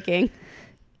still working.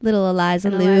 Little Eliza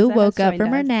And Lou Eliza woke has up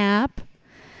from joined her us. nap.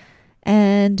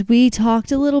 And we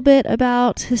talked a little bit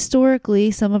about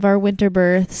historically some of our winter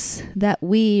births that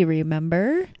we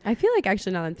remember. I feel like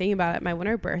actually now that I'm thinking about it, my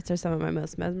winter births are some of my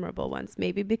most memorable ones.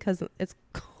 Maybe because it's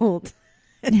cold.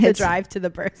 The drive to the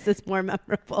births is more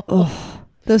memorable. Oh,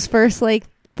 those first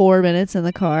 4 minutes in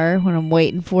the car when I'm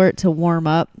waiting for it to warm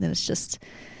up, and it's just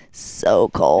so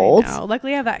cold. I know.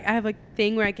 Luckily, I have a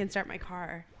thing where I can start my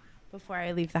car before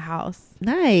I leave the house.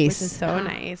 Nice. Which is so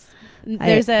nice.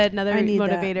 There's another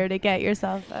motivator to get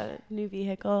yourself a new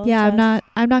vehicle. Yeah,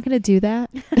 I'm not going to do that.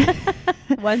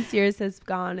 Once yours has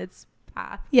gone its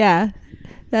path. Yeah,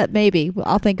 that maybe.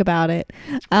 I'll think about it.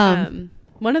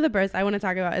 One of the births I want to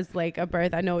talk about is a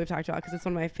birth I know we've talked about because it's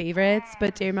one of my favorites.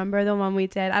 But do you remember the one we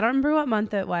did? I don't remember what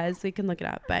month it was. We can look it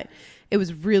up. But it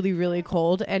was really, really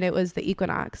cold. And it was the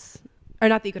equinox. Or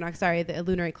not the equinox, sorry. The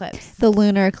lunar eclipse. The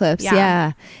lunar eclipse,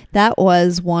 yeah. That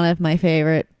was one of my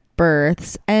favorite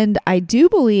births. And I do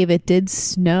believe it did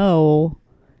snow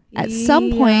at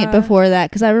some point before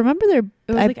that. Because I remember it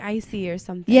was icy or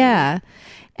something. Yeah.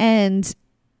 And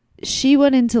she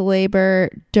went into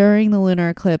labor during the lunar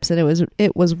eclipse, and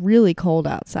it was really cold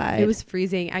outside. It was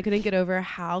freezing. I couldn't get over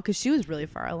how, because she was really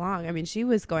far along. I mean, she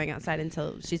was going outside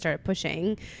until she started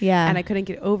pushing. Yeah. And I couldn't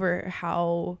get over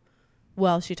how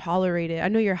well she tolerated. I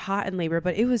know you're hot in labor,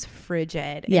 but it was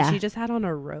frigid. Yeah. And she just had on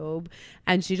a robe,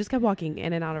 and she just kept walking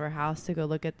in and out of her house to go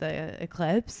look at the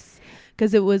eclipse,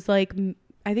 because it was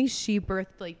I think she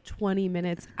birthed 20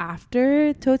 minutes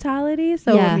after totality.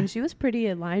 So, yeah. I mean, she was pretty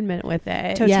in alignment with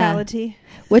it. Totality.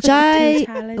 Yeah. Which I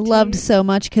loved so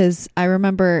much, because I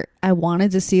remember I wanted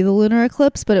to see the lunar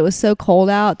eclipse, but it was so cold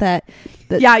out that...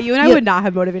 you and I would not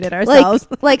have motivated ourselves.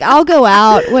 I'll go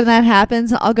out when that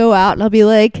happens. I'll go out and I'll be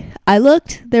like, I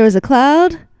looked, there was a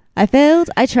cloud, I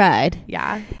failed, I tried.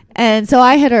 Yeah. And so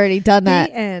I had already done that.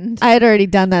 The end. I had already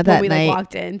done that we night.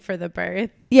 walked in for the birth.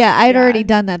 Yeah, I had already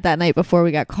done that night before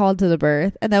we got called to the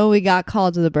birth. And then when we got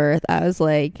called to the birth, I was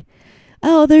like,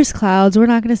 oh, there's clouds. We're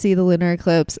not going to see the lunar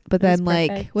eclipse. But then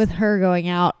with her going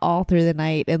out all through the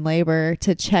night in labor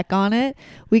to check on it,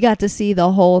 we got to see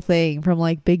the whole thing from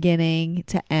beginning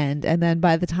to end. And then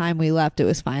by the time we left, it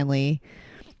was finally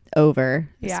over.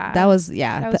 Yeah. That was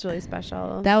really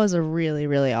special. That was a really,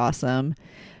 really awesome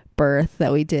birth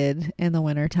that we did in the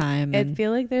winter time. I feel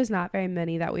like there's not very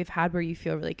many that we've had where you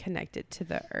feel really connected to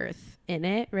the earth in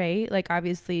it, right?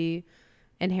 Obviously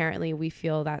inherently we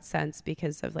feel that sense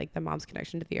because of the mom's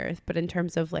connection to the earth, but in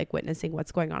terms of witnessing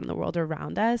what's going on in the world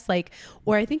around us,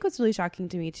 or I think what's really shocking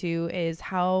to me too is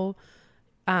how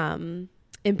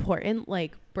important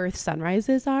birth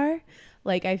sunrises are.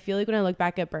 I feel when I look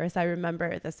back at births, I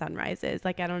remember the sunrises.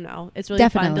 I don't know. It's really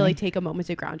fun to take a moment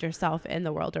to ground yourself in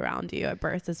the world around you at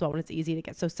births as well, when it's easy to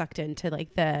get so sucked into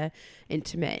the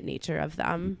intimate nature of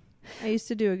them. I used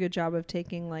to do a good job of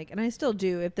taking and I still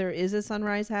do, if there is a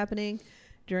sunrise happening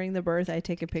during the birth, I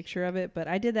take a picture of it. But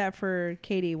I did that for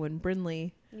Katie when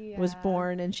Brinley was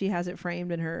born, and she has it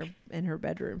framed in her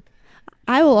bedroom.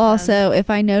 I will also, if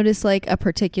I notice like a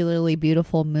particularly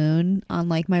beautiful moon on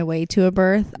like my way to a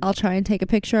birth, I'll try and take a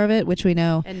picture of it, which we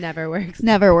know It never works.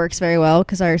 never works very well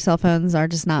because our cell phones are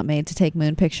just not made to take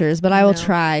moon pictures. But I will No.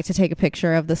 try to take a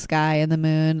picture of the sky and the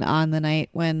moon on the night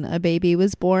when a baby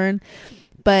was born.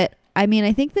 But I mean,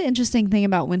 I think the interesting thing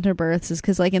about winter births is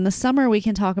because like in the summer we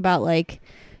can talk about like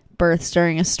births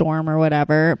during a storm or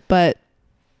whatever. But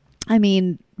I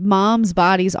mean, moms'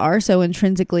 bodies are so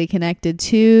intrinsically connected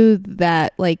to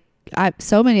that. Like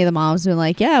so many of the moms have been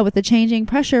like, yeah, with the changing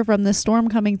pressure from the storm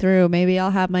coming through, maybe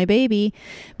I'll have my baby.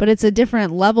 But it's a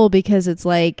different level because it's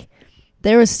like,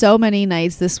 there was so many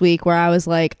nights this week where I was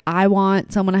like, I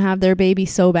want someone to have their baby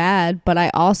so bad, but I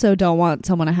also don't want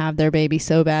someone to have their baby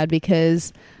so bad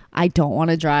because I don't want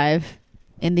to drive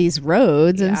in these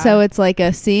roads. And so it's like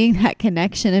seeing that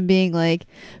connection and being like,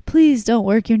 please don't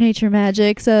work your nature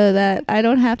magic so that I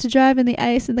don't have to drive in the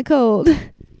ice and the cold.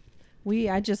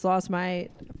 I just lost my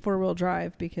 4-wheel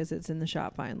drive because it's in the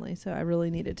shop finally. So I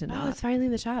really needed to Oh, not. it's finally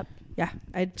in the shop. Yeah,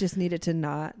 I just needed to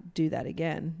not do that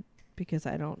again because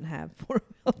I don't have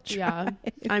 4-wheel drive.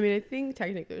 Yeah. I mean, I think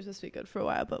technically it was supposed to be good for a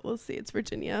while, but we'll see. It's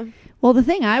Virginia. Well, the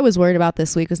thing I was worried about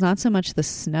this week was not so much the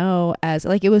snow as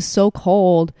like it was so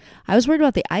cold. I was worried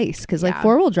about the ice because like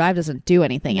 4-wheel drive doesn't do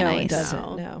anything in No, ice. it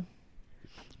doesn't. No.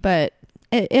 But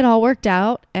it all worked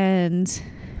out and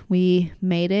we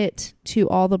made it to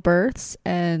all the births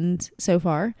and so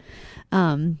far.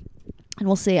 And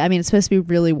we'll see. I mean, it's supposed to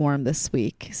be really warm this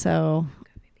week. So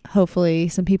hopefully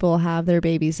some people will have their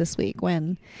babies this week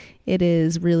when it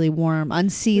is really warm,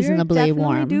 unseasonably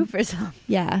warm. Due for some.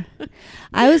 Yeah.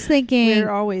 I was thinking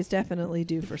We're always definitely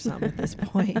due for some at this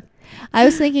point. I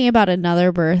was thinking about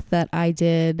another birth that I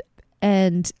did,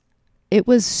 and it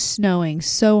was snowing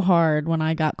so hard when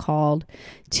I got called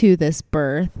to this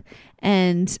birth,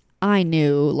 and I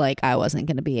knew like I wasn't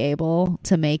going to be able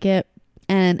to make it.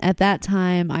 And at that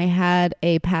time, I had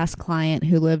a past client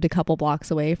who lived a couple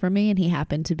blocks away from me, and he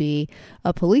happened to be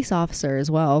a police officer as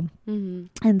well.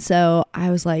 Mm-hmm. And so I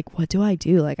was like, what do I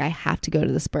do? Like, I have to go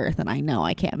to this birth, and I know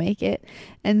I can't make it.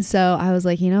 And so I was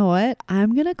like, you know what?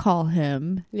 I'm going to call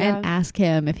him and ask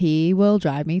him if he will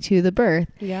drive me to the birth.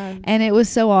 Yeah. And it was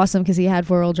so awesome because he had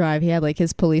 4-wheel drive. He had like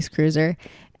his police cruiser.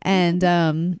 And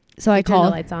so I Turn the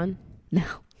called. lights on. No.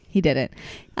 He didn't.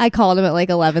 I called him at like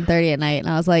 11:30 at night, and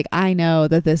I was like, I know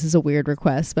that this is a weird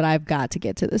request, but I've got to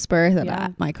get to this birth,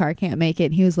 and my car can't make it.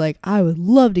 And he was like, I would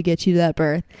love to get you to that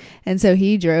birth. And so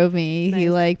he drove me. Nice. He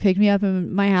like picked me up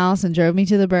in my house and drove me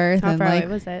to the birth. How and far like,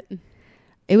 away was it?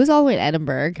 It was all the way to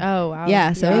Edinburgh. Oh, wow.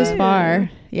 Yeah, so it was far.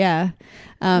 Yeah.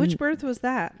 Which birth was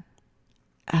that?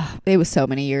 It was so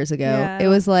many years ago. Yeah. It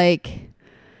was like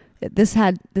this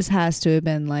has to have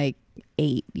been like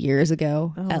 8 years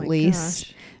ago at least.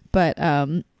 Gosh. But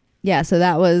yeah, so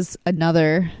that was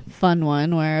another fun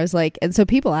one where I was like, and so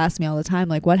people ask me all the time,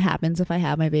 like, what happens if I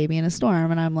have my baby in a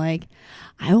storm? And I'm like,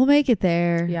 I will make it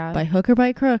there by hook or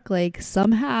by crook, like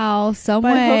somehow, some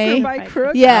way. By hook or by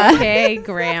crook? Yeah. Okay,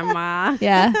 grandma.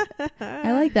 Yeah.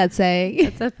 I like that saying.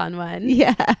 It's a fun one.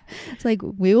 Yeah. It's like,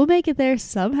 we will make it there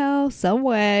somehow, some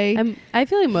way. I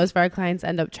feel like most of our clients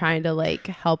end up trying to like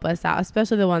help us out,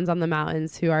 especially the ones on the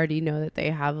mountains who already know that they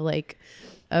have like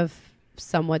a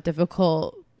somewhat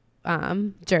difficult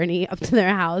journey up to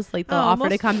their house. Like they'll offer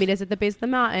to come meet us at the base of the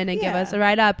mountain and give us a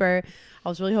ride up. Or I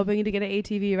was really hoping to get an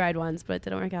ATV ride once, but it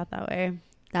didn't work out that way.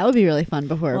 That would be really fun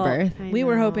before birth. We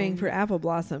were hoping for Apple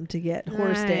Blossom to get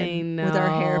horsed in with our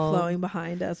hair flowing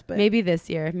behind us, but maybe this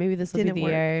year. Maybe this will be the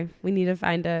year. We need to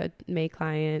find a May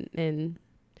client in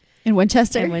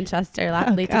Winchester. Late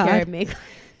to hear May client.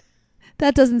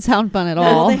 That doesn't sound fun at all.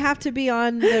 Well, they have to be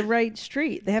on the right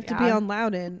street. They have to be on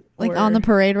Loudon, like on the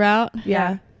parade route.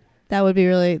 Yeah. That would be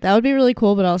really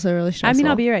cool, but also really stressful. I mean,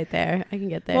 I'll be right there. I can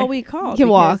get there. Well, we called. You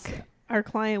can walk. Our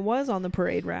client was on the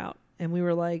parade route, and we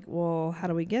were like, well, how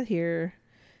do we get here?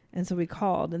 And so we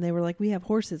called, and they were like, we have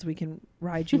horses. We can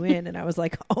ride you in. And I was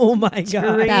like, oh, my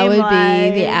God. That would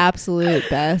be the absolute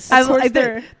best. I like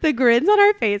the grins on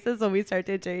our faces when we start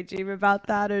to daydream about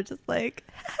that are just like...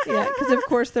 Yeah, because, of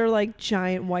course, they're like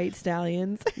giant white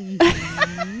stallions.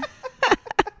 Mm-hmm.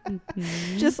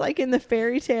 Just like in the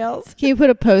fairy tales. Can you put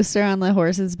a poster on the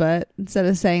horse's butt instead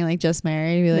of saying like just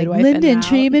married? Be like Midwife Linden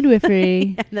Tree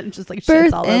Midwifery. And then just like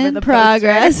birth shits all in over the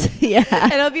progress. Poster.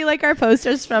 Yeah, it'll be like our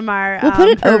posters from our we'll put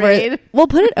it parade. We'll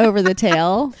put it over the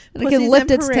tail. It can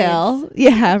lift its tail.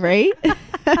 Yeah, right.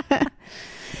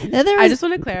 I just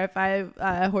want to clarify,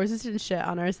 horses didn't shit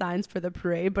on our signs for the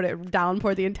parade, but it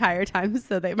downpoured the entire time.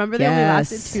 So they only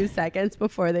lasted 2 seconds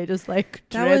before they just like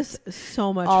that was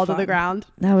so much all fun. To the ground.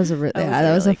 That was a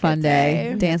that was a fun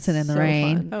day dancing in the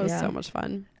rain. Fun. That was so much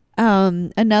fun.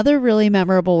 Another really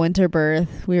memorable winter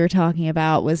birth we were talking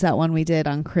about was that one we did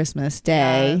on Christmas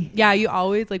Day. Yeah, you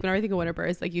always, like, whenever I think of winter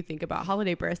births, like, you think about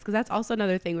holiday births, because that's also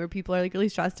another thing where people are, like, really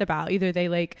stressed about. Either they,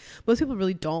 like, most people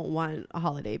really don't want a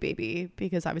holiday baby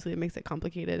because obviously it makes it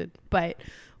complicated. But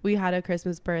we had a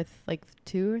Christmas birth like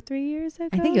 2 or 3 years ago.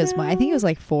 I think it was more. I think it was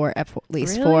like 4, at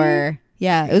least Really? 4.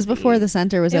 Yeah, it was before the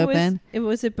center was open.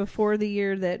 Was it before the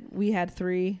year that we had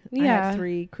 3? I Yeah. had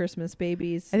 3 Christmas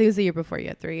babies. I think it was the year before you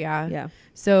had 3. Yeah.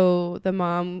 So the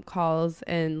mom calls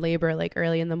in labor like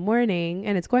early in the morning,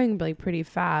 and it's going like pretty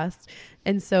fast.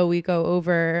 And so we go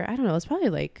over, I don't know, it's probably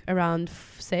like around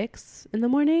 6 in the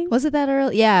morning. Was it that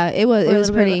early? Yeah, it was. Or It a was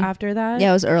little bit pretty. after that.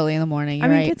 Yeah, it was early in the morning. I You're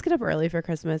mean, right. kids get up early for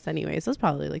Christmas anyway, so it's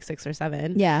probably like 6 or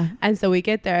 7. Yeah. And so we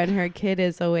get there, and her kid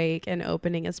is awake and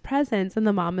opening his presents, and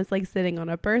the mom is like sitting on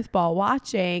a birth ball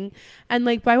watching. And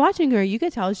like by watching her, you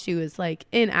could tell she was like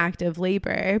in active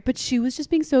labor, but she was just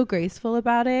being so graceful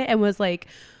about it and was like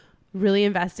really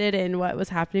invested in what was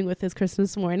happening with his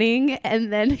Christmas morning. And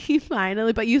then he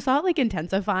finally, but you saw it like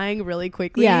intensifying really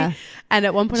quickly. Yeah. And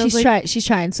at one point, I was like, she's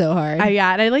trying so hard.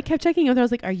 yeah. And I like kept checking with her. I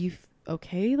was like, are you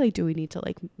okay? Like, do we need to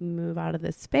like move out of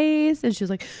this space? And she was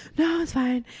like, no, it's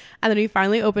fine. And then he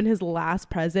finally opened his last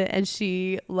present, and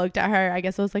she looked at her, I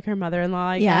guess it was like her mother-in-law,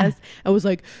 I guess, and was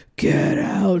like, get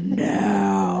out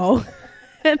now.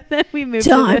 And then we moved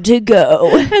to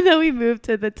go. And then we moved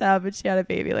to the tub, and she had a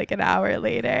baby like an hour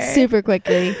later. Super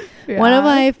quickly. Yeah. One of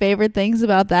my favorite things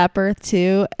about that birth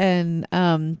too, and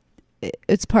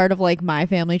it's part of like my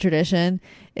family tradition,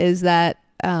 is that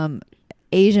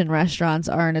Asian restaurants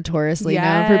are notoriously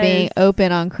known for being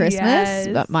open on Christmas. Yes.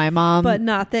 But my mom, But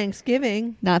not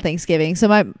Thanksgiving. not Thanksgiving. So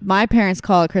my parents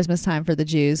call it Christmas time for the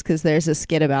Jews because there's a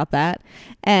skit about that.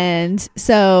 And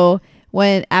so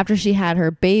after she had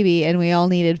her baby and we all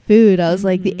needed food, I was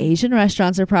like, the Asian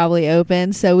restaurants are probably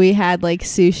open. So we had like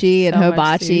sushi and So much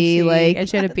hibachi, sushi. like, And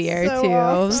she had a beer so too.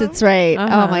 awesome. that's right. Oh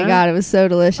my Uh-huh. God, it was so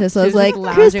delicious. I She was like, just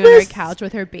lounging on Christmas. her couch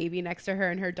with her baby next to her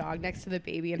and her dog next to the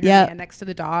baby and her Yep. man next to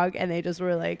the dog, and they just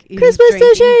were like Christmas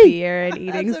drinking sushi! beer and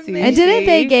eating That's sushi. And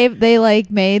didn't they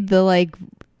like made the like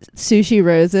sushi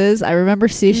roses? I remember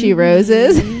sushi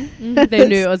roses. They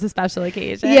knew it was a special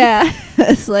occasion. Yeah.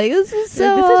 It's like, this is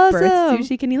so This awesome. is birth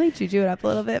sushi. Can you like juju it up a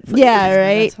little bit, please? Yeah,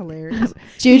 right. That's hilarious.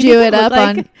 Juju it up Look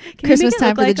on like- Christmas can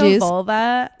you time make for it the look Jews. like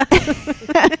a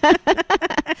vulva?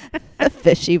 A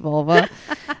fishy vulva.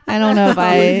 I don't know if No,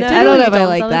 I don't know if I don't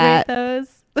like celebrate that. Those.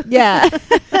 Yeah.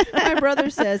 My brother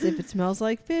says if it smells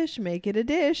like fish, make it a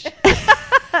dish.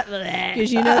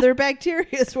 Because you know their bacteria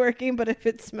is working, but if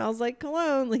it smells like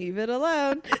cologne, leave it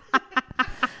alone.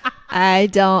 I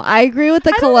agree with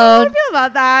the I don't know how cologne. I feel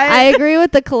about that. I agree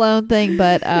with the cologne thing,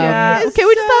 but yeah. It's Can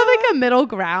we just have so- like a middle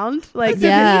ground? Like,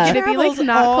 Yeah. can it be like Travels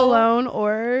not all- cologne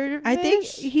or I think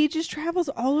fish? he just travels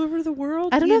all over the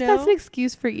world. I don't know you if that's an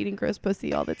excuse for eating gross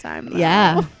pussy all the time. Though.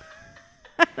 yeah.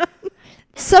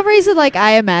 Some reason, like,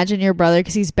 I imagine your brother,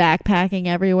 because he's backpacking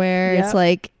everywhere. Yep.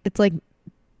 It's like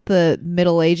the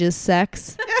Middle Ages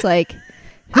sex. It's like,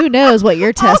 who knows what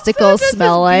your testicles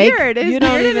smell like? Beard. His You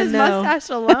don't beard and even his know. mustache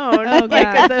alone. Oh, like,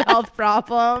 God. is a health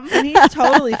problem. And he's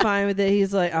totally fine with it.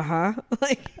 He's like,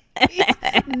 like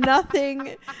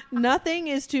nothing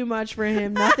is too much for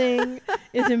him. Nothing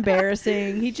is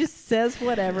embarrassing. He just says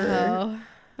whatever. That's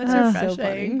Oh. So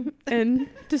refreshing and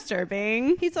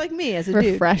disturbing. He's like me as a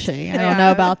dude. Refreshing. I Yeah. don't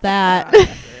know about that.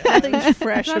 Nothing's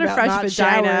fresh It's not a about fresh not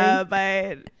vagina,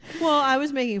 showering. but Well, I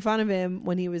was making fun of him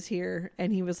when he was here,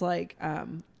 and he was like,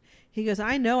 he goes,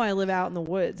 I know I live out in the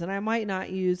woods, and I might not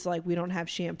use, like, we don't have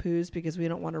shampoos because we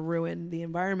don't want to ruin the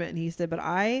environment. And he said, but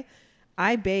I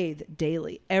bathe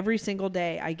daily, every single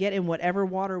day. I get in whatever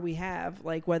water we have,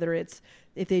 like whether it's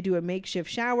if they do a makeshift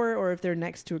shower or if they're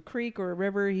next to a creek or a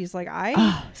river. He's like,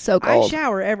 So I cold.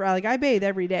 shower I bathe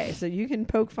every day. So you can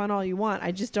poke fun all you want.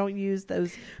 I just don't use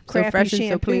those So crappy fresh and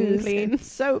so shampoos clean. and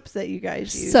soaps that you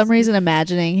guys use. Some reason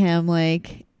imagining him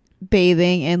like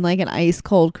bathing in like an ice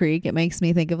cold creek, it makes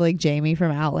me think of like Jamie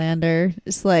from Outlander.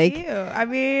 Just like, ew. I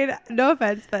mean, no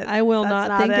offense, but I will that's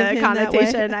not think of a him that way.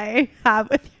 connotation I have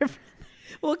with your friend.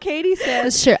 Well, Katie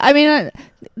says sure. I mean,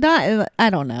 I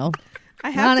don't know. I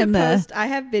not have to in the- post. I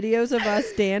have videos of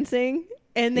us dancing,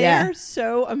 and they Yeah. are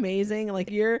so amazing. Like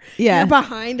you're Yeah.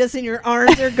 behind us, and your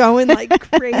arms are going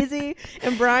like crazy.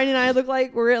 And Brian and I look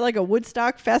like we're at like a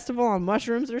Woodstock festival on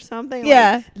mushrooms or something.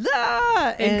 Yeah. like,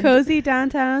 "Ah!" In And cozy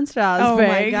downtown oh Strasbourg.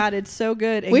 my god, it's so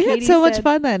good. And We had Katie so much said-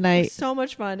 fun that night. So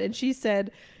much fun. And she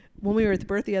said when we were at the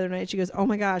birth the other night, she goes, "Oh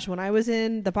my gosh, when I was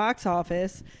in the box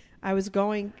office, I was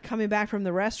coming back from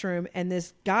the restroom, and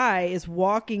this guy is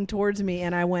walking towards me,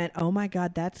 and I went, oh my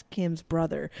God, that's Kim's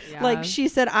brother. Yeah. Like, she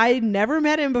said, I never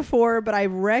met him before, but I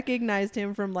recognized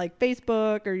him from like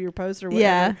Facebook or your post or whatever.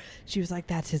 Yeah. She was like,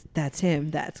 that's him.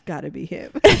 That's gotta be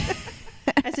him.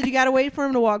 I said, you gotta wait for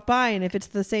him to walk by, and if it's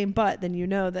the same butt, then you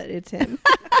know that it's him.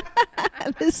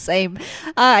 The same.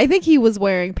 I think he was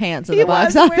wearing pants in He the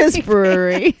box was office wearing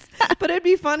brewery. But it'd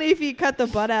be funny if he cut the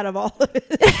butt out of all of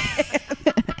it.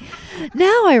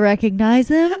 Now I recognize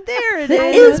him. There it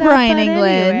It is. is Brian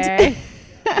England. Anyway.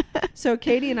 So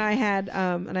Katie and I had,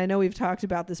 and I know we've talked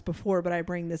about this before, but I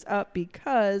bring this up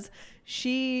because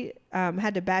she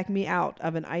had to back me out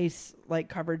of an ice like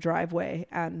covered driveway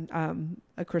on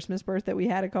a Christmas birth that we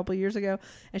had a couple years ago,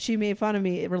 and she made fun of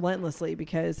me relentlessly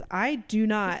because I do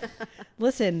not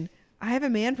listen. I have a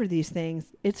man for these things.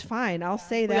 It's fine. I'll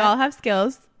say that. We all have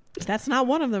skills. That's not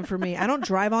one of them for me. I don't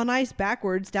drive on ice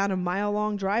backwards down a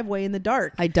mile-long driveway in the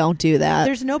dark. I don't do that.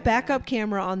 There's no backup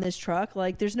camera on this truck.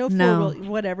 Like, there's no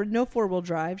four-wheel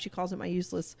drive. She calls it my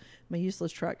useless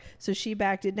truck. So she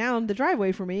backed it down the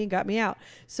driveway for me and got me out.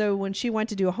 So when she went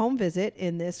to do a home visit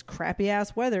in this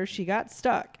crappy-ass weather, she got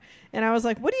stuck. And I was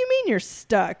like, what do you mean you're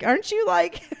stuck? Aren't you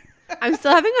like... I'm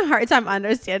still having a hard time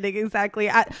understanding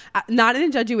exactly. Not in a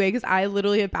judgy way, because I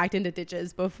literally have backed into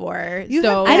ditches before.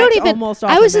 So I don't even. Almost off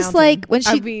I was the just mountain. like when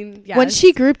she when yes.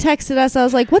 she group texted us, I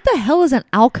was like, "What the hell is an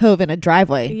alcove in a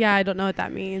driveway?" Yeah, I don't know what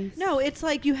that means. No, it's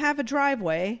like you have a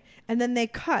driveway and then they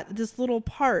cut this little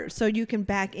part so you can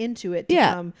back into it.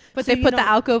 But so they put the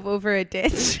alcove over a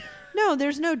ditch. No,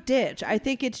 there's no ditch. I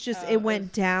think it's just it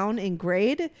went down in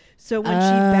grade. So when she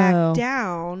backed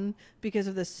down because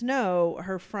of the snow,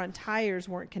 her front tires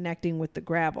weren't connecting with the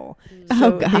gravel.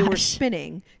 So they were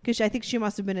spinning because I think she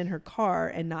must have been in her car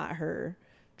and not her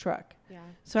truck. Yeah.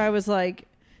 So I was like,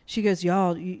 she goes,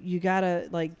 y'all, you gotta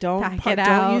like don't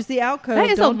use the alcove. That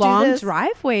is don't a long do this.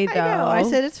 driveway, though. I know. I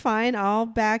said it's fine. I'll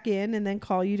back in and then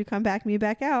call you to come back me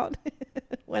back out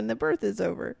when the birth is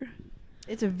over.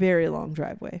 It's a very long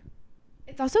driveway.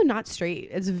 It's also not straight.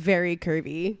 It's very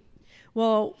curvy.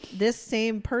 Well, this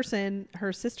same person,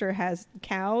 her sister has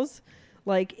cows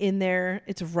like in there.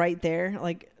 It's right there,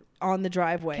 like on the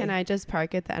driveway. Can I just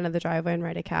park at the end of the driveway and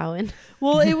ride a cow in?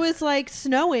 Well, it was like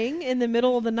snowing in the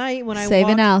middle of the night when Save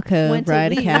an alcove,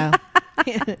 ride a cow.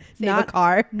 Not a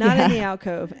car. Not in the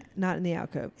alcove. Not in the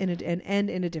alcove. And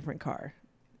in a different car,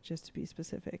 just to be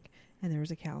specific. And there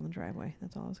was a cow in the driveway.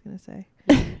 That's all I was going to say.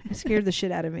 It scared the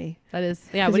shit out of me. That is,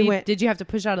 yeah. Did you have to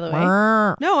push out of the way?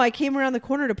 No, I came around the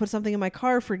corner to put something in my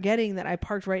car, forgetting that I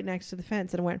parked right next to the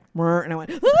fence, and I went, and I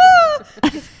went, ah!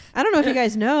 I don't know if you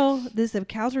guys know this. The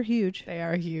cows are huge. They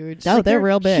are huge. Oh, they're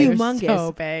real big. Humongous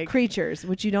so big. creatures,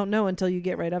 which you don't know until you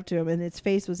get right up to them. And its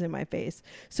face was in my face,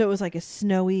 so it was like a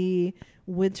snowy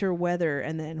winter weather,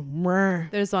 and then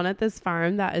there's one at this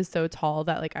farm that is so tall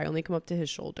that like I only come up to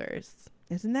his shoulders.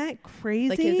 Isn't that crazy?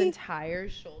 Like his entire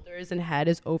shoulders and head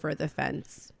is over the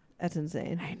fence. That's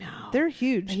insane. I know. They're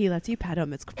huge. He lets you pet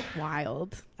them. It's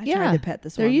wild. I tried to pet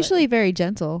this one. They're usually very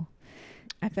gentle.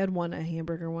 I fed one a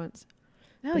hamburger once.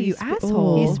 No, But you he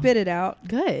asshole. He spit it out.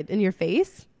 Good. In your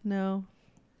face? No.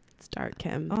 It's dark,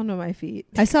 Kim. On my feet.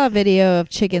 I saw a video of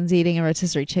chickens eating a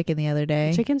rotisserie chicken the other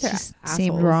day. Chickens are Just assholes,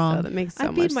 seemed wrong. So that makes so I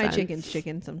much feed my sense. chickens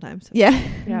chicken sometimes. Yeah.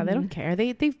 Yeah, they don't care.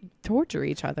 They torture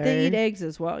each other. They eat eggs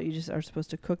as well. You just are supposed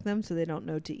to cook them so they don't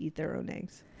know to eat their own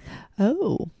eggs.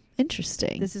 Oh,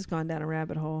 interesting. This has gone down a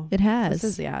rabbit hole. It has.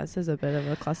 This is a bit of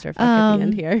a clusterfuck at the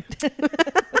end here.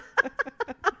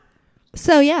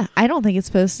 So yeah, I don't think it's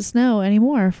supposed to snow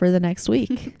anymore for the next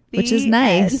week, which is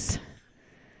nice.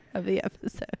 Of the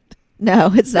episode.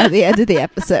 No, it's not the end of the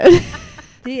episode.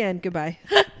 The end. Goodbye.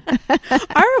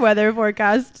 Our weather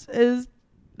forecast is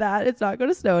that it's not going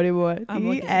to snow anymore.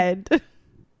 The end.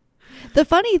 The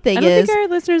funny thing I don't is, think our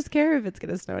listeners care if it's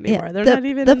going to snow anymore. yeah, They're the, not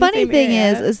even. the in funny same thing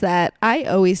area. is that I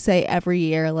always say every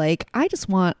year, like, I just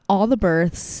want all the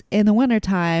births in the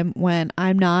wintertime when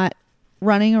I'm not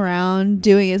running around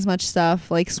doing as much stuff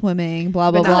like swimming,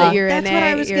 blah blah But now blah. that you're That's in what it,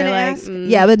 I was you're gonna like, ask.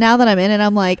 Yeah, but now that I'm in it,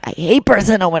 I'm like, I hate births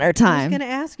in the I was wintertime. going to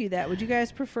ask you that. Would you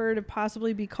guys prefer to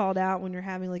possibly be called out when you're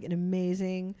having like an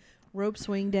amazing rope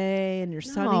swing day and you're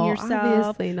sunning No, yourself?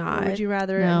 obviously not. Or would you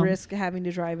rather No. risk having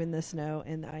to drive in the snow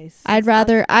and the ice? I'd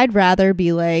rather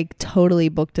be like totally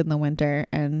booked in the winter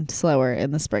and slower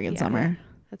in the spring and Yeah. summer.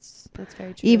 That's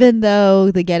very true. Even though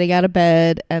the getting out of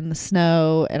bed and the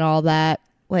snow and all that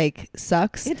like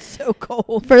sucks. It's so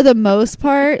cold. For the most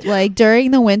part, like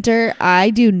during the winter, I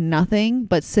do nothing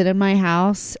but sit in my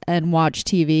house and watch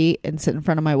TV and sit in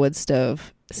front of my wood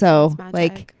stove. So It's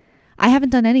like magic. I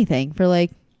haven't done anything for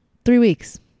like 3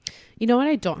 weeks. You know what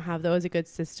I don't have though is a good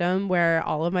system where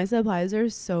all of my supplies are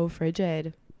so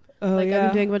frigid. Oh, Like yeah. I've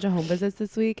been doing a bunch of home visits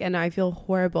this week and I feel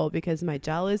horrible because my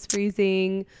gel is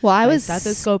freezing. Well, I my was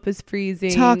stethoscope is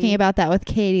freezing. talking about that with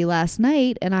Katie last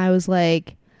night, and I was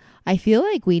like, I feel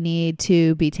like we need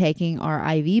to be taking our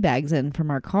IV bags in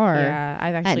from our car. Yeah,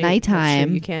 I've actually at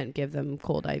nighttime. You can't give them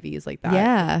cold IVs like that.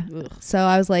 Yeah. Ugh. So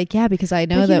I was like, yeah, because I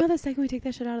know But that. you know the second we take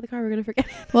that shit out of the car, we're gonna forget.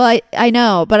 Well, I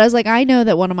know, but I was like, I know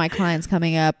that one of my clients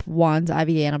coming up wants IV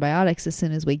antibiotics as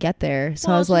soon as we get there. So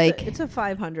Well, I was it's just like, it's a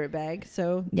 500 bag,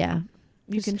 so yeah,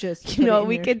 you can just You know put it what in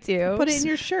we your- could do? put it in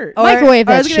your shirt. Or- Microwave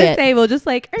or I that was gonna shit. say we'll just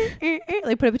like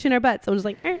like put it between our butts. So we'll just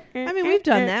like. I mean, we've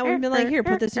done that. We've been like, here,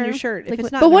 put this in your shirt. If Like,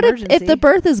 it's not but an what emergency, if the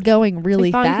birth is going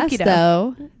really thawing fast cookie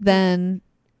though? Then,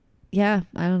 yeah,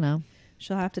 I don't know.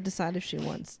 she'll have to decide if she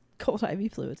wants cold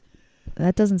IV fluids.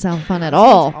 That doesn't sound fun at Sounds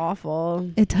all.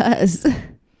 awful. It does.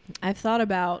 I've thought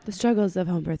about. The struggles of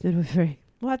home birth midwifery.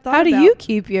 Well, I thought How do about- you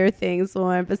keep your things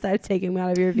warm besides taking them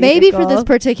out of your vehicle? Maybe for this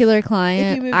particular If you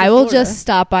client, move I to will Florida. just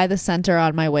stop by the center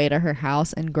on my way to her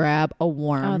house and grab a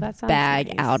warm Oh, that sounds bag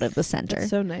nice. out of the center. That's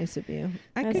so nice of you.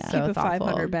 I That's could so keep a thoughtful.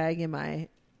 500 bag in my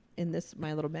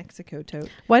little Mexico tote.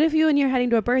 What if you, when you're heading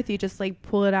to a birth, you just like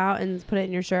pull it out and put it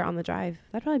in your shirt on the drive?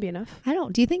 That'd probably be enough.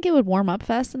 Do you think it would warm up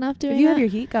fast enough doing If you that? have your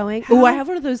heat going. How- Oh, I have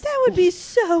one of those. That would be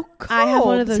so cold. I have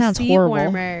one of those Sounds seat horrible.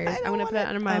 warmers. I I'm don't gonna put it wanna-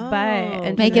 under my oh. butt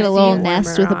and Make turn it a the little seat nest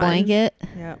with a warmer on. blanket.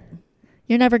 Yeah.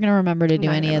 You're never going to remember to I'm do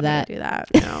not any gonna of that. Do that.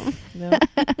 No. No.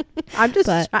 I'm just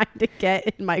But- trying to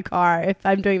get in my car. If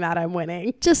I'm doing that, I'm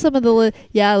winning. Just some of the,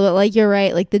 but like you're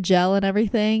right, like the gel and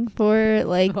everything for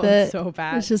like Oh, the, it's so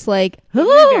bad. it's just like, I'm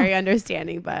 "Ah!" very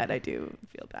understanding, but I do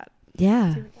feel bad.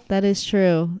 Yeah, that is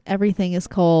true. Everything is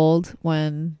cold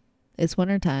when it's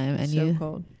wintertime and so you,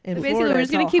 cold. In So basically, Florida, we're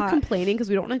it's just going all to keep hot. complaining because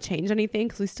we don't want to change anything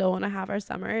because we still want to have our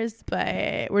summers,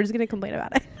 but we're just going to complain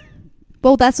about it.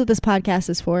 well, that's what this podcast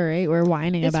is for, right? We're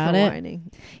whining It's about for it.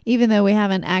 whining. Even though we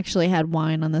haven't actually had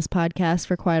wine on this podcast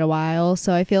for quite a while.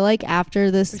 So I feel like after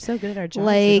We're this, so good at our jobs,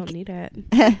 we Like- don't need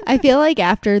it. I feel like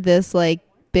after this like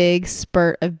big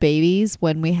spurt of babies,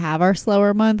 when we have our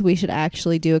slower month, we should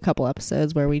actually do a couple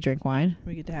episodes where we drink wine.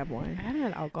 We get to have I wine. haven't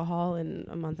had alcohol in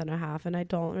a month and a half, and I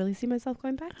don't really see myself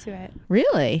going back to it.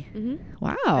 Really? Mm-hmm.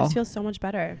 I Wow. just feel so much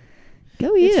better.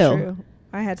 Go It's you. true.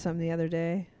 I had some the other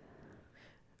day.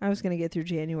 I was going to get through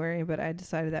January, but I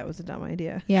decided that was a dumb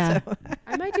idea. Yeah. So,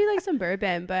 I might do like some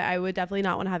bourbon, but I would definitely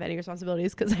not want to have any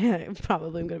responsibilities because I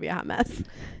probably am going to be a hot mess.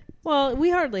 well, we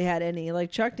hardly had any.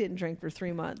 Like Chuck didn't drink for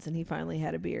 3 months, and he finally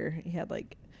had a beer. He had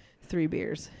like 3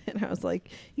 beers, and I was like,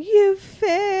 "You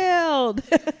failed."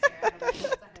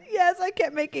 Yes, I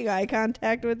kept making eye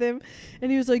contact with him, and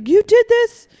he was like, "You did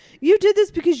this. You did this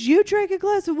because you drank a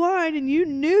glass of wine, and you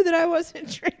knew that I wasn't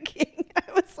drinking."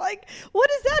 I was like, "What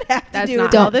does that have to That's do not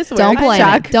with how Don't this don't works, blame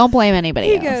Chuck. it. Don't blame anybody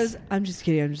He else. goes, "I'm just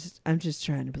kidding. I'm just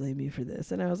trying to blame you for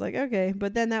this." And I was like, "Okay,"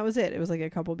 but then that was it. It was like a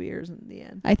couple beers in the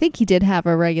end. I think he did have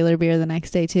a regular beer the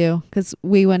next day too, because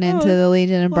we went into Oh, the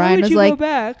Legion and Why Brian would was you like, go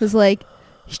back?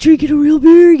 he's drinking a real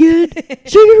beer again.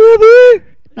 He's drinking a real beer.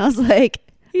 And I was like,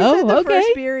 He said the okay.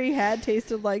 first beer he had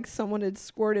tasted like someone had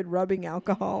squirted rubbing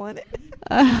alcohol in it.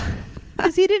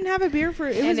 Because he didn't have a beer for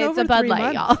it was and it's over a Bud 3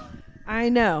 Light, months. y'all. I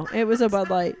know it was a Bud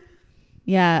Light.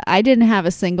 Yeah, I didn't have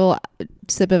a single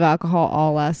sip of alcohol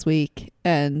all last week,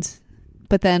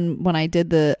 but then when I did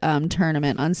the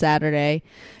tournament on Saturday,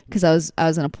 because I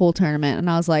was in a pool tournament, and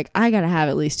I was like, I gotta have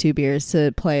at least 2 beers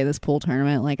to play this pool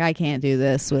tournament. Like I can't do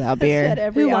this without Said beer.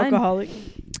 every Who won? alcoholic,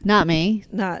 Not me,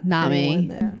 not me, anyone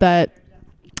there. but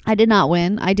I did not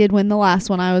win. I did win the last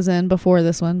one I was in before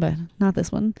this one, but not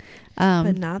this one.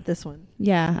 But not this one.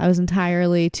 Yeah, I was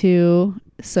entirely too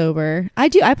sober. I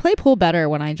play pool better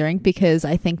when I drink because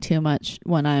I think too much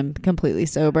when I'm completely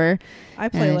sober. I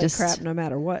play And like just- crap no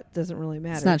matter what. Doesn't really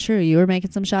matter. It's not true. You were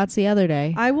making some shots the other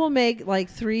day. I will make like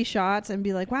 3 shots and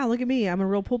be like, "Wow, look at me! I'm a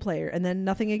real pool player," and then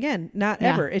nothing again. Not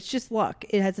Yeah. ever. It's just luck.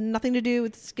 It has nothing to do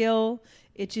with skill.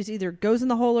 It just either goes in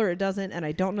the hole or it doesn't, and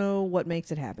I don't know what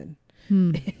makes it happen.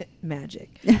 Magic.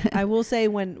 I will say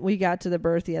when we got to the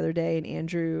birth the other day and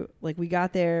Andrew, like we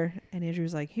got there and Andrew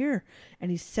was like, "Here,"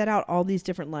 and he set out all these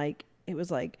different, like it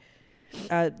was like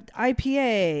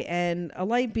IPA and a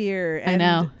light beer and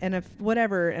know. and a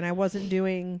whatever, and I wasn't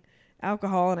doing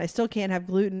alcohol and I still can't have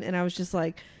gluten, and I was just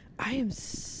like, I am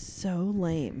so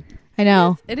lame. I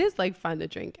know. It is like fun to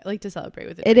drink, like to celebrate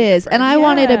with. It is. And I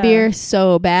wanted a Yeah. beer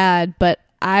so bad, but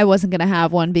I wasn't going to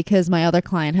have one because my other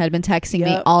client had been texting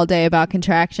me Yep. all day about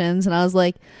contractions. And I was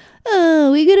like,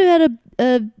 oh, we could have had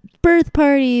a birth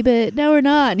party, but now we're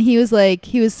not. And he was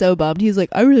so bummed. He was like,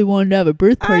 I really wanted to have a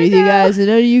birth party with you guys, and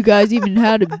none of you guys even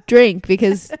had a drink,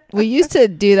 because we used to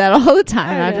do that all the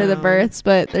time after the births,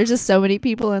 but there's just so many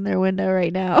people in their window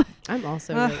right now. I'm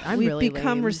also we've really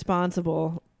become lame.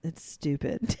 responsible. It's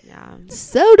stupid. Yeah.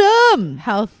 So dumb.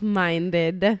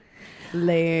 Health-minded.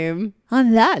 Lame.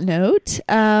 On that note,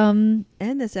 End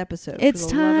this episode. it's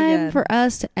time for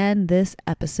us to end this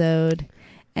episode.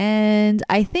 And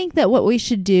I think that what we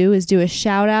should do is do a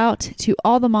shout out to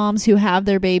all the moms who have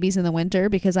their babies in the winter,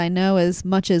 because I know as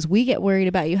much as we get worried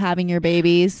about you having your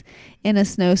babies in a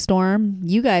snowstorm,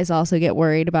 you guys also get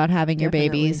worried about having your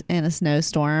babies in a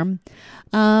snowstorm.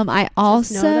 I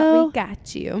also Just know that we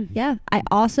got you. Yeah, I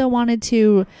also wanted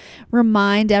to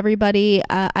remind everybody,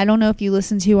 I don't know if you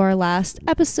listened to our last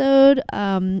episode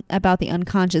about the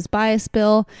unconscious bias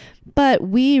bill, but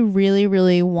we really,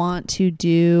 really want to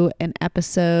do an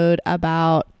episode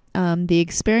about the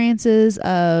experiences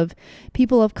of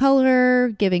people of color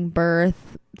giving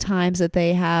birth, times that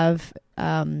they have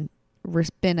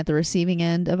been at the receiving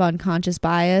end of unconscious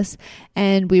bias,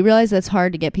 and we realize that's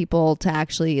hard to get people to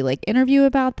actually like interview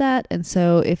about that. And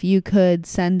so if you could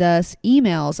send us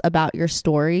emails about your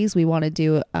stories, we want to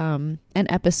do an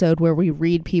episode where we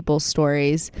read people's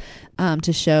stories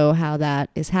to show how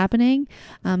that is happening.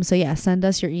 So yeah, send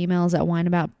us your emails at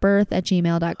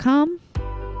whineaboutbirth@gmail.com.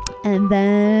 And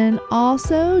then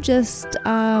also just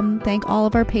thank all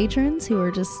of our patrons who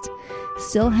are just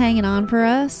still hanging on for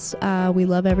us. We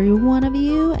love every one of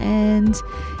you, and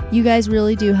you guys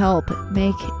really do help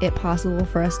make it possible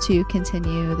for us to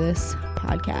continue this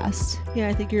podcast. Yeah,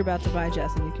 I think you're about to buy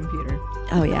Jess a new computer.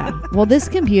 Oh yeah. Well, this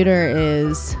computer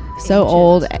is so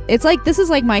old. It's like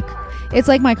my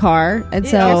car, and It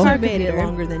so also made it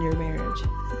longer than your marriage.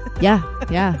 yeah.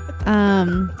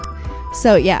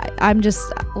 So yeah, I'm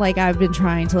just like, I've been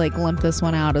trying to like limp this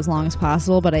one out as long as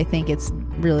possible, but I think it's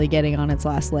really getting on its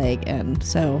last leg, and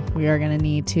so we are going to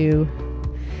need to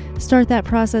start that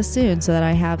process soon so that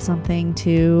I have something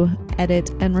to edit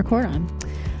and record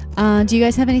on. Do you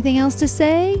guys have anything else to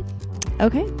say?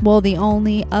 Okay, well, the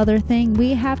only other thing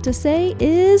we have to say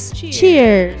is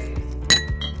cheers.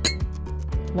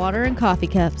 Water and coffee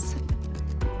cups.